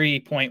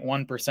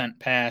 53.1%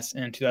 pass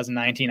in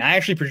 2019. I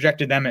actually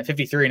projected them at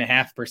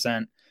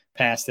 53.5%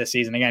 pass this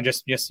season. Again,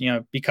 just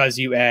because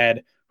you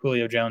add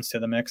Julio Jones to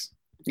the mix.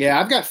 Yeah,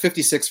 I've got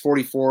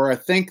 56-44. I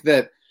think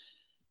that,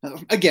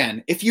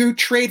 again, if you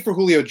trade for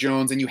Julio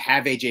Jones and you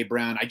have A.J.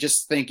 Brown, I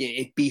just think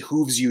it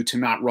behooves you to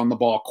not run the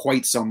ball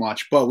quite so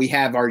much. But we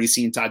have already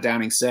seen Todd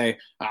Downing say,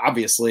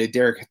 obviously,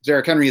 Derrick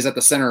Henry is at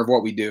the center of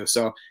what we do.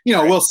 So,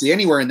 right. We'll see.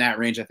 Anywhere in that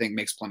range, I think,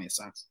 makes plenty of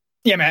sense.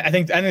 Yeah, man, I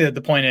think that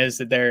the point is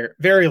that they're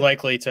very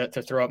likely to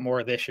throw up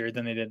more this year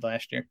than they did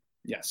last year.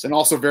 Yes, and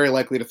also very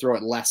likely to throw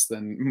it less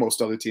than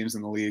most other teams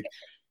in the league.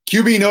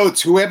 QB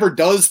notes, whoever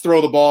does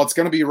throw the ball, it's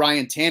going to be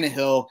Ryan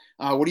Tannehill.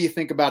 What do you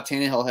think about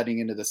Tannehill heading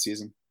into this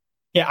season?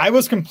 Yeah, I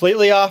was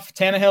completely off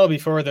Tannehill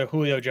before the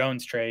Julio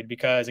Jones trade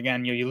because,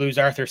 again, you lose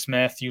Arthur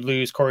Smith, you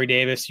lose Corey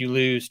Davis, you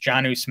lose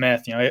Jonnu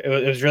Smith.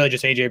 It was really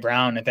just A.J.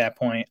 Brown at that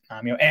point.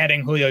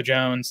 Adding Julio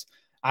Jones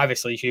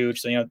obviously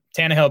huge. So,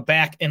 Tannehill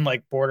back in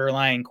like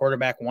borderline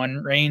quarterback one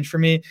range for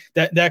me.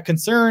 That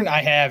concern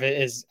I have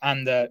is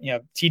on the,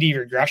 TD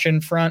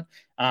regression front.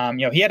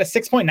 He had a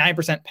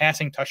 6.9%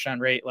 passing touchdown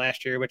rate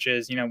last year, which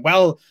is,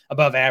 well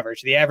above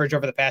average. The average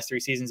over the past 3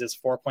 seasons is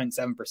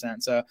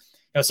 4.7%. So,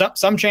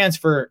 some chance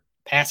for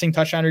passing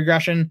touchdown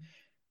regression.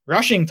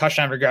 Rushing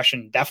touchdown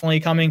regression definitely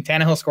coming.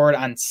 Tannehill scored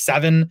on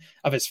 7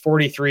 of his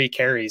 43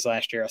 carries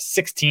last year, a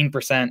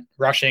 16%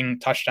 rushing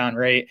touchdown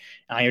rate.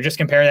 Just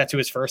compare that to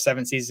his first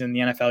 7 seasons in the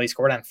NFL. He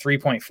scored on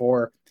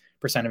 3.4%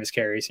 of his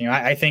carries.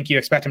 I think you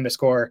expect him to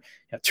score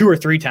 2 or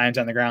 3 times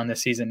on the ground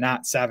this season,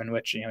 not 7,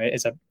 which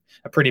is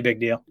a pretty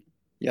big deal.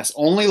 Yes,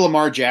 only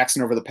Lamar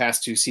Jackson over the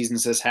past 2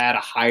 seasons has had a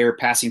higher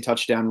passing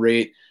touchdown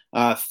rate.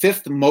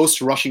 5th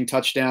most rushing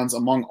touchdowns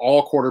among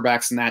all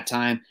quarterbacks in that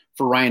time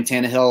for Ryan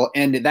Tannehill,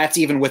 and that's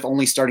even with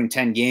only starting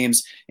 10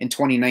 games in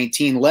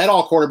 2019. Led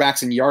all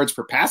quarterbacks in yards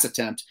per pass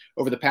attempt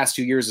over the past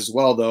 2 years as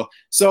well, though.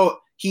 So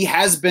he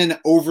has been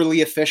overly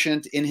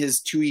efficient in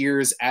his 2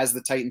 years as the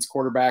Titans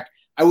quarterback.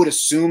 I would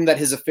assume that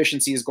his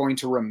efficiency is going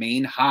to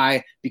remain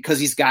high because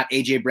he's got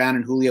A.J. Brown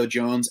and Julio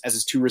Jones as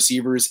his 2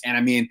 receivers. And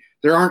I mean,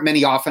 there aren't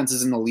many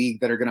offenses in the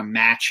league that are going to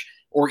match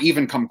or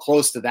even come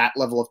close to that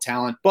level of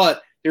talent,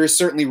 but there is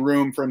certainly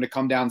room for him to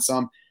come down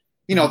some.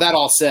 That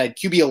all said,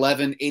 QB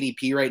 11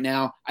 ADP right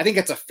now, I think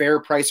it's a fair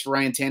price for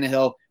Ryan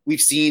Tannehill. We've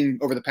seen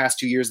over the past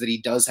 2 years that he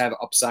does have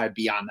upside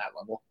beyond that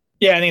level.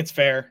 Yeah, I think it's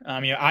fair.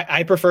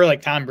 I prefer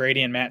like Tom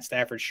Brady and Matt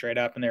Stafford straight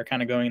up, and they're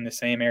kind of going in the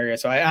same area.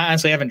 So I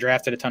honestly haven't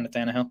drafted a ton of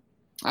Tannehill.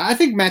 I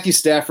think Matthew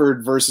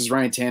Stafford versus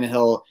Ryan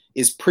Tannehill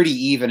is pretty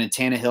even, and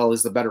Tannehill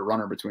is the better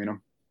runner between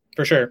them.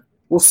 For sure.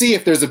 We'll see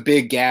if there's a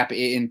big gap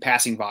in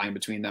passing volume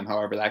between them.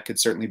 However, that could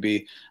certainly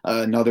be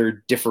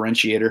another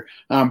differentiator.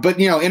 But,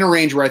 in a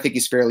range where I think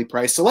he's fairly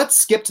priced. So let's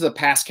skip to the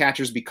pass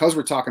catchers because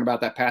we're talking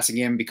about that passing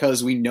game,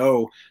 because we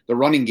know the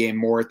running game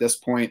more at this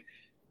point.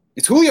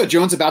 Is Julio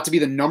Jones about to be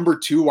the number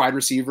 2 wide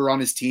receiver on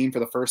his team for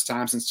the first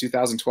time since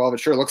 2012? It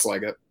sure looks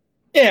like it.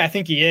 Yeah, I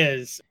think he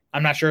is.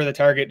 I'm not sure the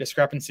target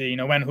discrepancy,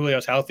 when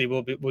Julio's healthy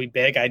will be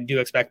big. I do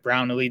expect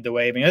Brown to lead the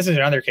way. This is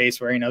another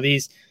case where,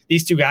 these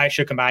 2 guys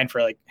should combine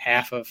for like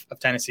half of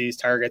Tennessee's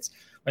targets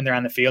when they're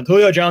on the field.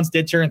 Julio Jones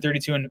did turn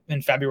 32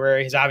 in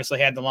February. He's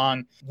obviously had the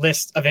long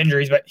list of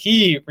injuries, but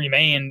he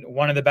remained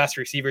one of the best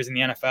receivers in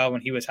the NFL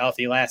when he was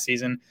healthy last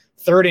season.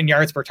 3rd in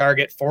yards per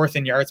target, 4th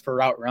in yards per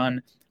route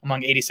run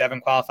among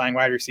 87 qualifying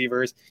wide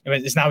receivers.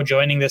 Is now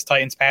joining this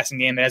Titans passing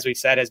game that, as we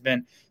said, has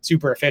been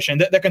super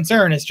efficient. The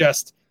concern is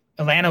just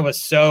Atlanta was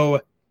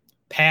so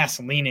pass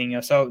leaning.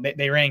 So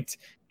they ranked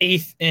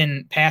 8th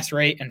in pass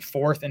rate and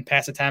 4th in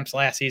pass attempts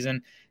last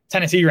season.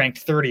 Tennessee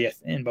ranked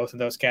 30th in both of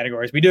those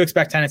categories. We do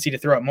expect Tennessee to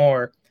throw it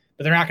more,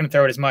 but they're not going to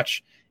throw it as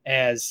much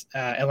as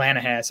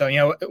Atlanta has.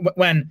 So,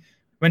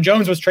 when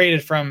Jones was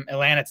traded from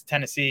Atlanta to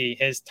Tennessee,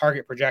 his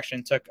target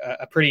projection took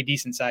a pretty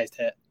decent sized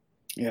hit.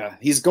 Yeah,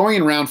 he's going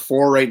in round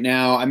 4 right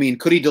now. I mean,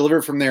 could he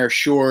deliver from there?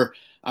 Sure.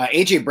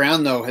 A.J.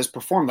 Brown, though, has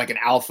performed like an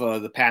alpha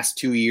the past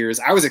 2 years.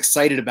 I was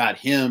excited about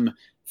him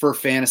for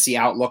fantasy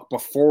outlook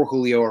before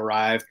Julio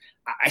arrived.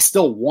 I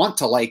still want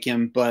to like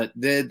him, but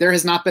there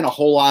has not been a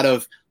whole lot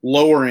of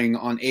lowering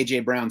on A.J.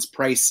 Brown's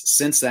price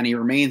since then. He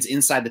remains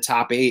inside the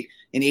top 8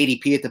 in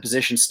ADP at the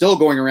position, still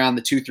going around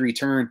the 2-3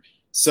 turn.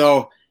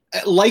 So,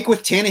 like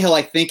with Tannehill,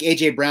 I think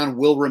A.J. Brown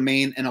will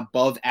remain an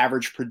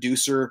above-average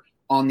producer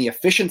on the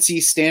efficiency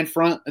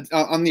front.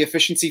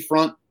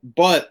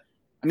 But,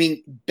 I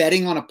mean,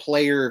 betting on a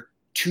player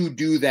to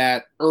do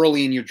that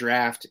early in your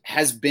draft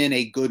has been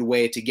a good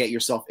way to get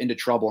yourself into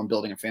trouble in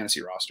building a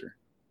fantasy roster.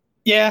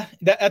 Yeah,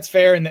 that's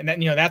fair. And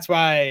that's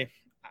why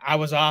I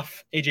was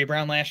off A.J.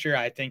 Brown last year.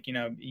 I think,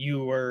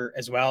 you were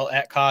as well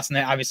at cost, and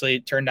that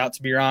obviously turned out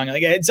to be wrong.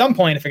 Like at some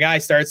point, if a guy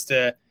starts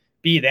to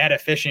be that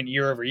efficient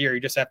year over year,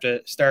 you just have to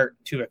start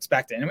to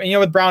expect it. And,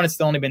 with Brown, it's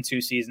still only been 2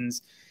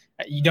 seasons.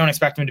 You don't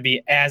expect him to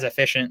be as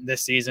efficient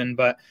this season,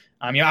 but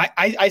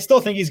I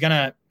still think he's going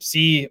to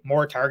see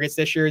more targets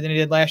this year than he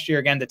did last year.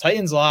 Again, the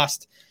Titans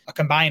lost a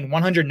combined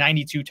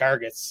 192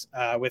 targets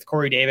with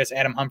Corey Davis,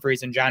 Adam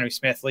Humphries, and Jonnu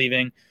Smith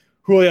leaving.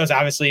 Julio's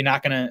obviously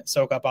not going to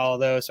soak up all of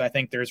those, so I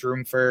think there's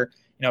room for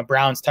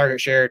Brown's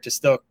target share to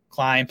still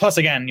climb. Plus,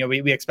 again,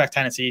 we expect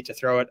Tennessee to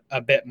throw it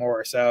a bit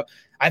more, so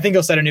I think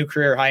he'll set a new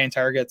career high in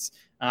targets.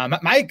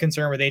 My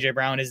concern with A.J.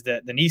 Brown is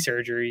the knee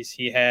surgeries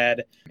he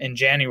had in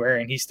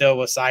January, and he still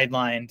was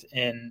sidelined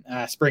in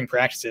spring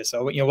practices.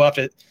 So we'll have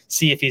to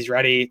see if he's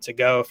ready to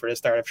go for the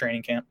start of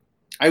training camp.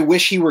 I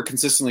wish he were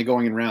consistently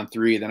going in round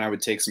 3. Then I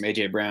would take some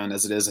A.J. Brown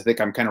as it is. I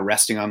think I'm kind of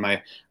resting on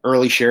my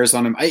early shares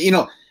on him.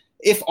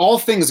 If all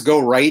things go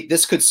right,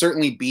 this could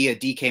certainly be a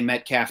DK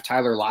Metcalf,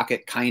 Tyler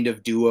Lockett kind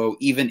of duo,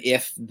 even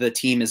if the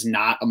team is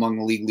not among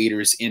the league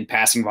leaders in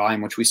passing volume,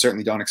 which we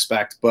certainly don't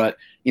expect. But,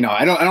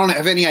 I don't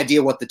have any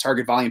idea what the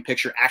target volume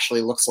picture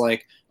actually looks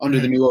like under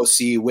the new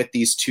OC with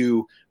these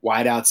 2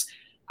 wideouts.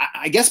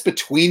 I guess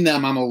between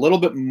them, I'm a little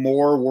bit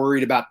more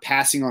worried about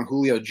passing on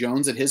Julio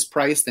Jones at his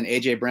price than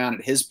A.J. Brown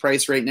at his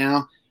price right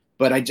now.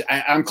 But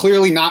I'm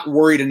clearly not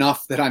worried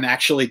enough that I'm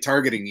actually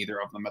targeting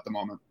either of them at the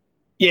moment.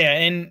 Yeah,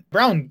 and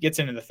Brown gets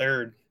into the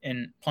 3rd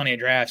in plenty of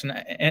drafts,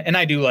 and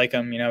I do like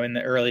him, in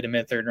the early to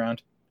mid third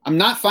round. I'm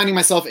not finding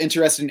myself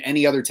interested in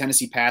any other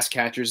Tennessee pass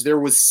catchers. There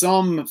was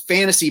some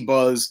fantasy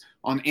buzz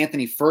on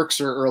Anthony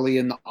Firkser early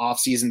in the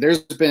offseason. There's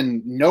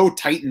been no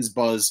Titans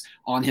buzz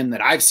on him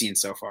that I've seen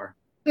so far.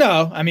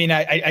 No, I mean,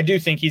 I do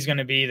think he's going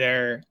to be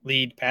their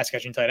lead pass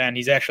catching tight end.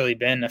 He's actually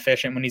been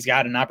efficient when he's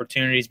gotten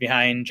opportunities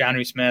behind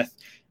Jonnu Smith.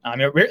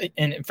 And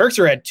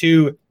Firkser had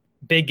 2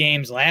 big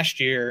games last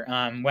year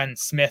when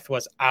Smith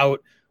was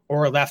out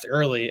or left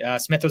early.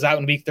 Smith was out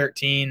in week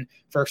 13.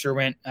 Firkser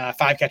went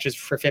 5 catches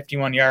for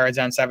 51 yards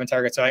on 7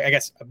 targets. So I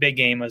guess a big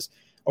game was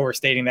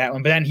overstating that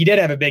one. But then he did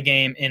have a big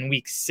game in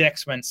week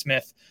 6 when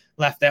Smith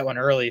left that one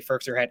early.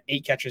 Firkser had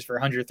 8 catches for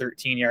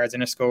 113 yards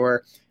and a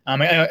score.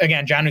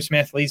 Again, Jonnu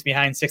Smith leaves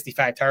behind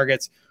 65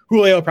 targets.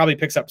 Julio probably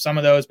picks up some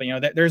of those, but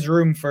there's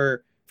room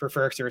for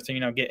Firkser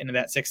to get into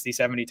that 60,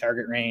 70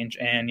 target range,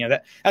 and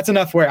that's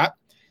enough where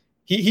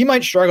he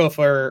might struggle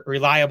for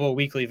reliable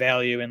weekly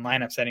value in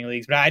lineup setting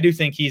leagues, but I do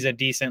think he's a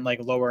decent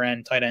lower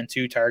end tight end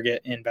 2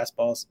 target in best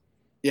balls.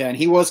 Yeah, and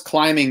he was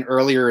climbing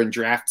earlier in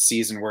draft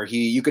season where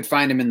you could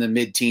find him in the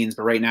mid-teens,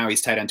 but right now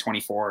he's tight end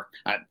 24.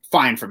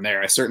 Fine from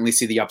there. I certainly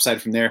see the upside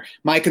from there.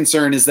 My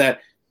concern is that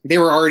they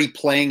were already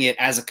playing it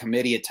as a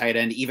committee at tight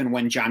end even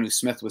when Jonnu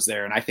Smith was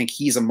there, and I think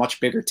he's a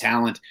much bigger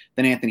talent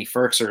than Anthony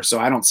Firkser,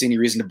 so I don't see any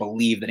reason to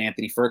believe that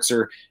Anthony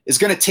Firkser is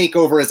going to take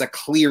over as a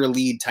clear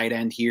lead tight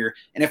end here.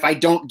 And if I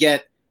don't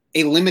get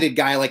a limited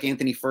guy like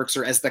Anthony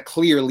Firkser as the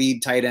clear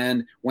lead tight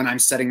end when I'm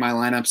setting my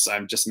lineups,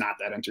 I'm just not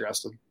that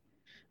interested.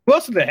 Who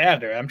else do they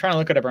have there? I'm trying to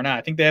look it up right now.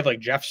 I think they have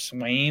Jeff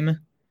Swaim.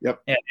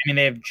 Yep. Yeah, I mean,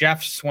 they have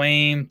Jeff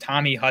Swaim,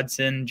 Tommy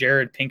Hudson,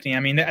 Jared Pinkney. I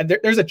mean,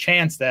 there's a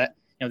chance that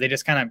they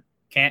just kind of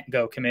can't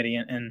go committee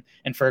and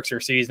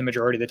Firkser sees the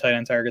majority of the tight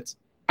end targets.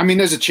 I mean,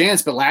 there's a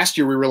chance, but last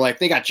year we were like,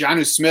 they got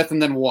Jonnu Smith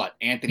and then what?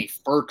 Anthony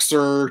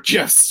Firkser,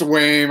 Jeff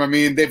Swaim. I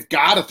mean, they've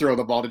got to throw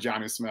the ball to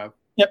Jonnu Smith.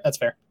 Yep, that's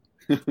fair.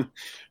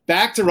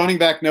 Back to running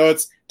back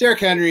notes. Derrick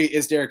Henry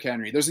is Derrick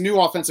Henry. There's a new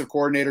offensive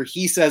coordinator.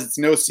 He says it's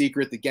no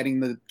secret that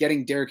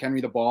getting Derrick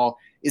Henry the ball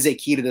is a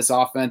key to this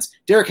offense.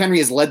 Derrick Henry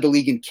has led the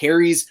league in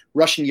carries,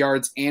 rushing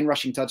yards, and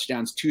rushing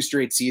touchdowns 2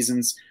 straight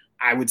seasons.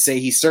 I would say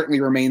he certainly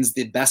remains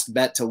the best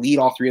bet to lead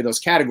all 3 of those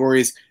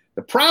categories.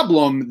 The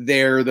problem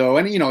there, though,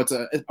 and it's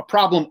a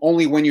problem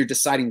only when you're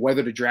deciding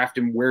whether to draft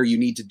him where you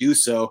need to do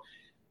so.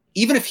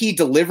 Even if he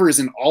delivers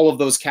in all of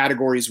those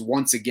categories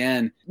once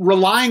again,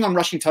 relying on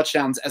rushing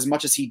touchdowns as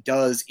much as he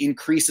does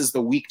increases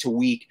the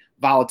week-to-week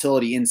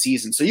volatility in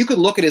season. So you could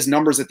look at his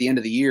numbers at the end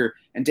of the year,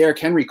 and Derrick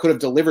Henry could have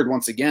delivered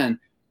once again,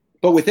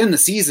 but within the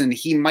season,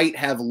 he might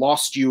have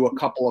lost you a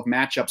couple of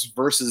matchups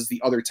versus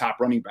the other top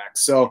running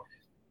backs. So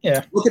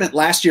yeah, looking at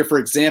last year, for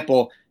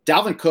example,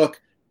 Dalvin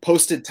Cook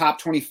posted top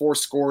 24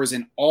 scores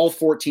in all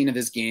 14 of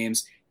his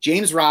games.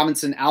 James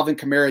Robinson, Alvin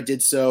Kamara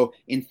did so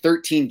in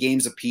 13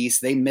 games apiece.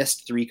 They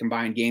missed 3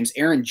 combined games.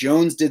 Aaron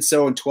Jones did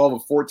so in 12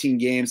 of 14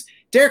 games.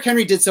 Derrick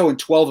Henry did so in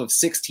 12 of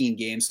 16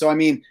 games. So, I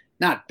mean,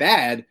 not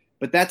bad,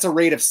 but that's a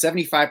rate of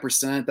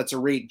 75%. That's a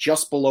rate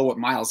just below what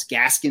Myles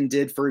Gaskin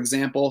did, for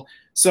example.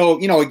 So,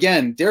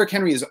 again, Derrick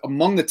Henry is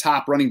among the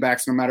top running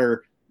backs no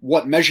matter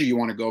what measure you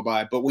want to go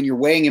by. But when you're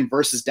weighing him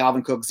versus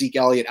Dalvin Cook, Zeke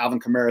Elliott, Alvin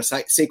Kamara,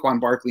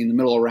 Saquon Barkley in the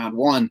middle of round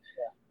 1,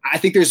 I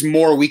think there's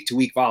more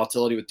week-to-week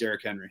volatility with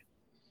Derrick Henry.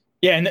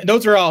 Yeah, and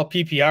those are all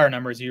PPR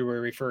numbers you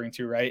were referring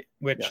to, right?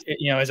 Which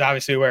is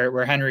obviously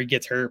where Henry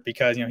gets hurt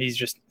because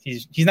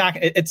he's not.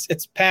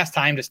 It's past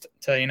time just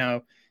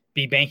to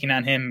be banking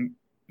on him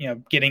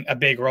getting a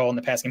big role in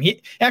the pass game.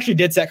 He actually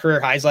did set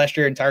career highs last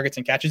year in targets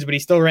and catches, but he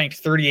still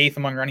ranked 38th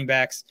among running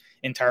backs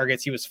in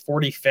targets. He was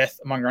 45th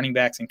among running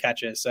backs in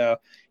catches. So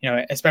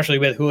especially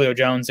with Julio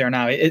Jones there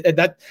now,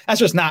 that's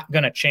just not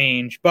going to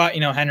change. But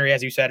Henry,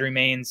 as you said,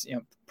 remains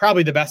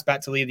probably the best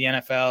bet to lead the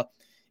NFL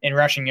in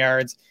rushing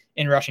yards,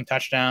 in rushing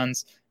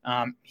touchdowns.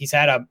 He's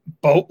had a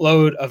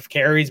boatload of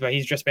carries, but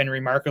he's just been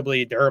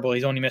remarkably durable.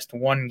 He's only missed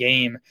 1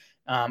 game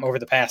over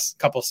the past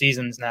couple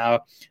seasons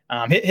now.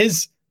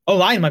 His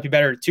O-line might be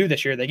better too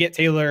this year. They get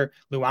Taylor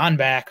Lewan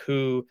back,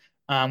 who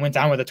went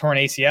down with a torn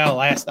ACL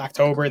last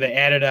October. They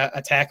added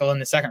a tackle in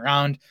the 2nd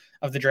round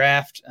of the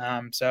draft.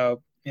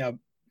 So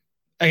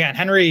again,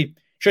 Henry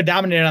should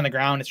dominate on the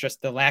ground. It's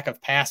just the lack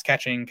of pass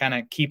catching kind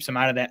of keeps him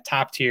out of that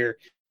top tier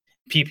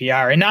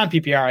PPR and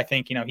non-PPR. I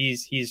think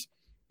he's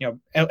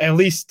at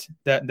least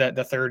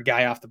the third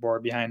guy off the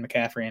board behind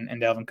McCaffrey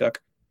and Dalvin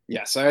Cook.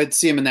 Yes, I'd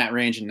see him in that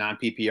range in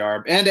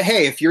non-PPR. And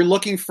hey, if you're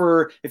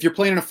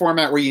playing in a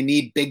format where you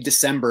need big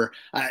December,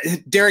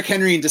 Derrick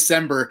Henry in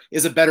December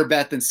is a better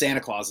bet than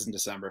Santa Claus in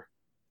December.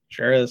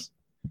 Sure is.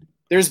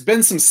 There's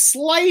been some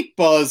slight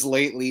buzz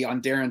lately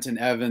on Darrynton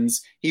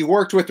Evans. He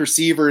worked with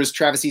receivers,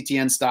 Travis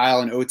Etienne style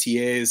and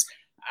OTAs.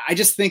 I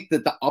just think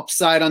that the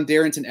upside on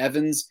Darrynton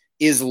Evans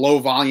is low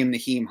volume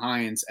Nyheim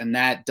Hines, and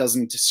that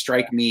doesn't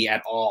strike me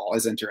at all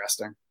as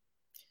interesting.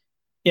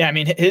 Yeah, I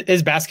mean,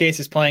 his best case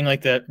is playing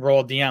like the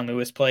role Deion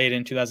Lewis played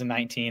in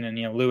 2019,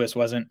 and Lewis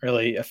wasn't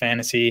really a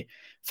fantasy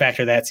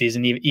factor that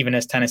season, even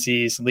as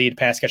Tennessee's lead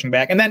pass catching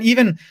back. And then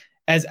even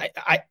as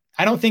I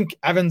don't think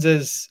Evans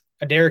is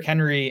a Derrick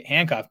Henry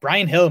handcuff.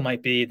 Brian Hill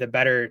might be the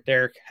better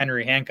Derrick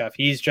Henry handcuff.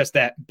 He's just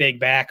that big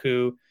back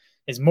who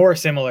is more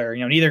similar.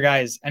 Neither guy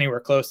is anywhere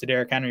close to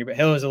Derrick Henry, but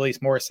Hill is at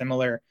least more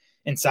similar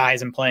in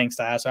size and playing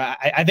style. So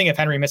I think if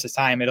Henry misses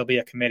time, it'll be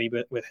a committee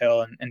with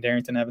Hill and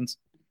Darrynton Evans.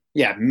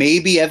 Yeah,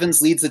 maybe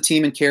Evans leads the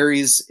team in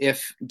carries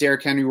if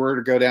Derrick Henry were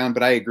to go down,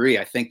 but I agree.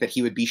 I think that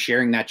he would be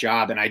sharing that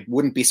job, and I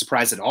wouldn't be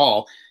surprised at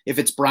all if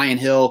it's Brian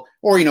Hill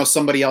or,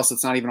 somebody else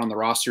that's not even on the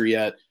roster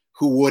yet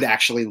who would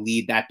actually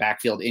lead that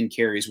backfield in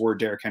carries were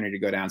Derrick Henry to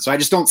go down. So I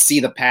just don't see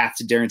the path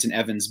to Darrynton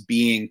Evans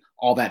being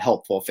all that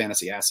helpful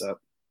fantasy asset.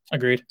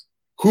 Agreed.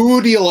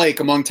 Who do you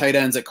like among tight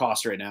ends at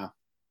cost right now?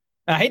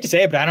 I hate to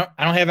say it, but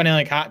I don't have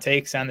any hot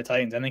takes on the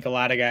Titans. I think a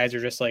lot of guys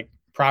are just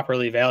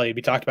properly valued.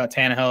 We talked about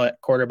Tannehill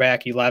at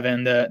quarterback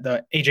 11.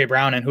 The AJ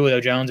Brown and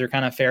Julio Jones are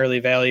kind of fairly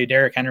valued.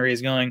 Derrick Henry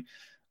is going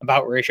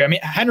about ratio. I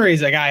mean,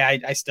 Henry's a guy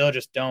I still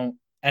just don't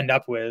end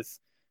up with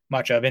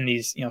much of in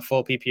these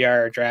full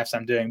PPR drafts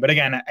I'm doing. But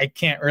again, I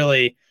can't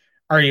really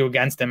argue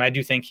against him. I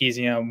do think he's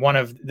one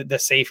of the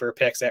safer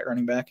picks at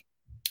running back.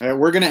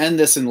 We're going to end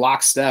this in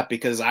lockstep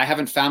because I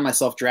haven't found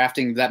myself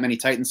drafting that many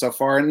Titans so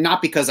far, and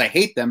not because I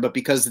hate them, but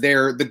because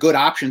the good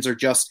options are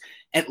just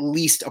at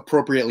least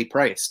appropriately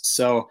priced.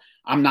 So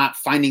I'm not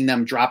finding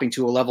them dropping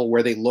to a level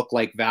where they look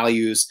like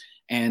values,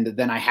 and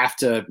then I have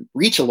to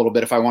reach a little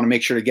bit if I want to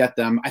make sure to get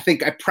them. I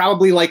think I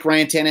probably like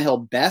Ryan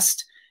Tannehill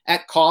best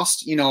at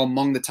cost,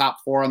 among the top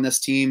 4 on this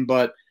team,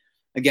 but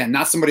again,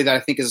 not somebody that I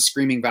think is a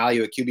screaming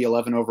value at QB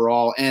 11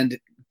 overall. And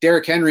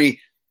Derrick Henry,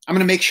 I'm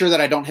going to make sure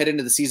that I don't head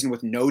into the season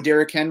with no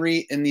Derrick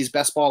Henry in these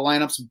best ball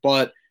lineups,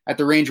 but at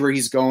the range where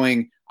he's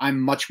going, I'm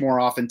much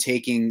more often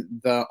taking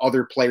the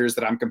other players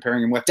that I'm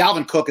comparing him with.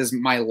 Dalvin Cook is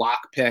my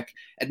lock pick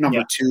at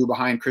number 2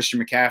 behind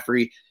Christian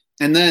McCaffrey.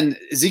 And then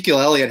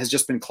Ezekiel Elliott has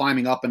just been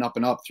climbing up and up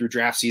and up through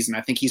draft season.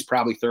 I think he's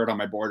probably 3rd on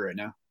my board right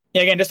now.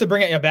 Yeah, again, just to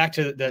bring it back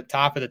to the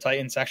top of the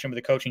Titans section with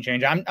the coaching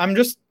change, I'm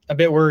just a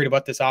bit worried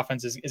about this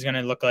offense is going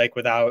to look like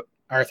without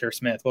Arthur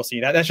Smith. We'll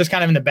see. That's just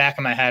kind of in the back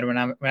of my head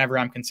whenever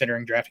I'm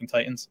considering drafting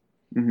Titans.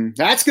 Mm-hmm.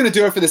 That's going to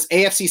do it for this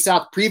AFC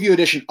South preview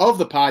edition of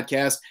the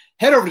podcast.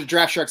 Head over to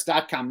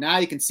DraftSharks.com now.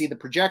 You can see the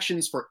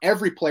projections for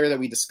every player that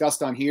we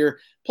discussed on here,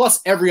 plus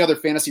every other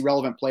fantasy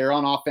relevant player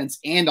on offense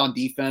and on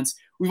defense.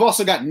 We've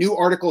also got new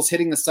articles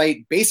hitting the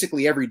site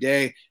basically every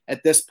day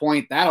at this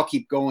point. That'll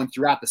keep going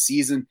throughout the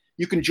season.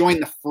 You can join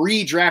the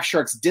free Draft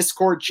Sharks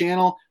Discord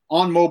channel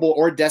on mobile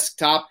or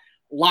desktop.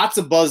 Lots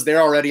of buzz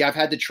there already. I've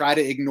had to try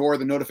to ignore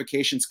the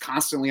notifications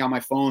constantly on my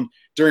phone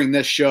during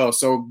this show.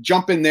 So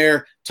jump in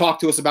there, talk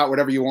to us about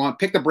whatever you want.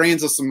 Pick the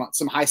brains of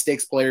some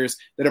high-stakes players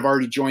that have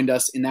already joined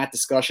us in that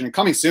discussion. And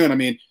coming soon, I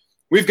mean,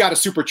 we've got a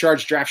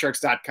supercharged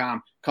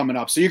DraftSharks.com coming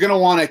up. So you're going to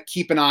want to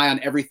keep an eye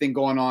on everything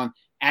going on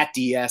at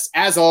DS.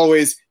 As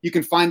always, you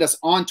can find us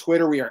on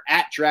Twitter. We are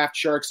at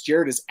DraftSharks.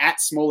 Jared is at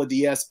Smola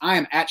DS. I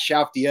am at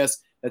Schauf DS.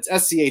 That's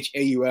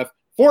SCHAUF.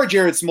 For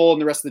Jared Small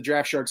and the rest of the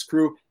Draft Sharks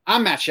crew,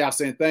 I'm Matt Schauf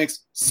saying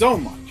thanks so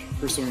much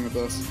for swimming with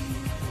us.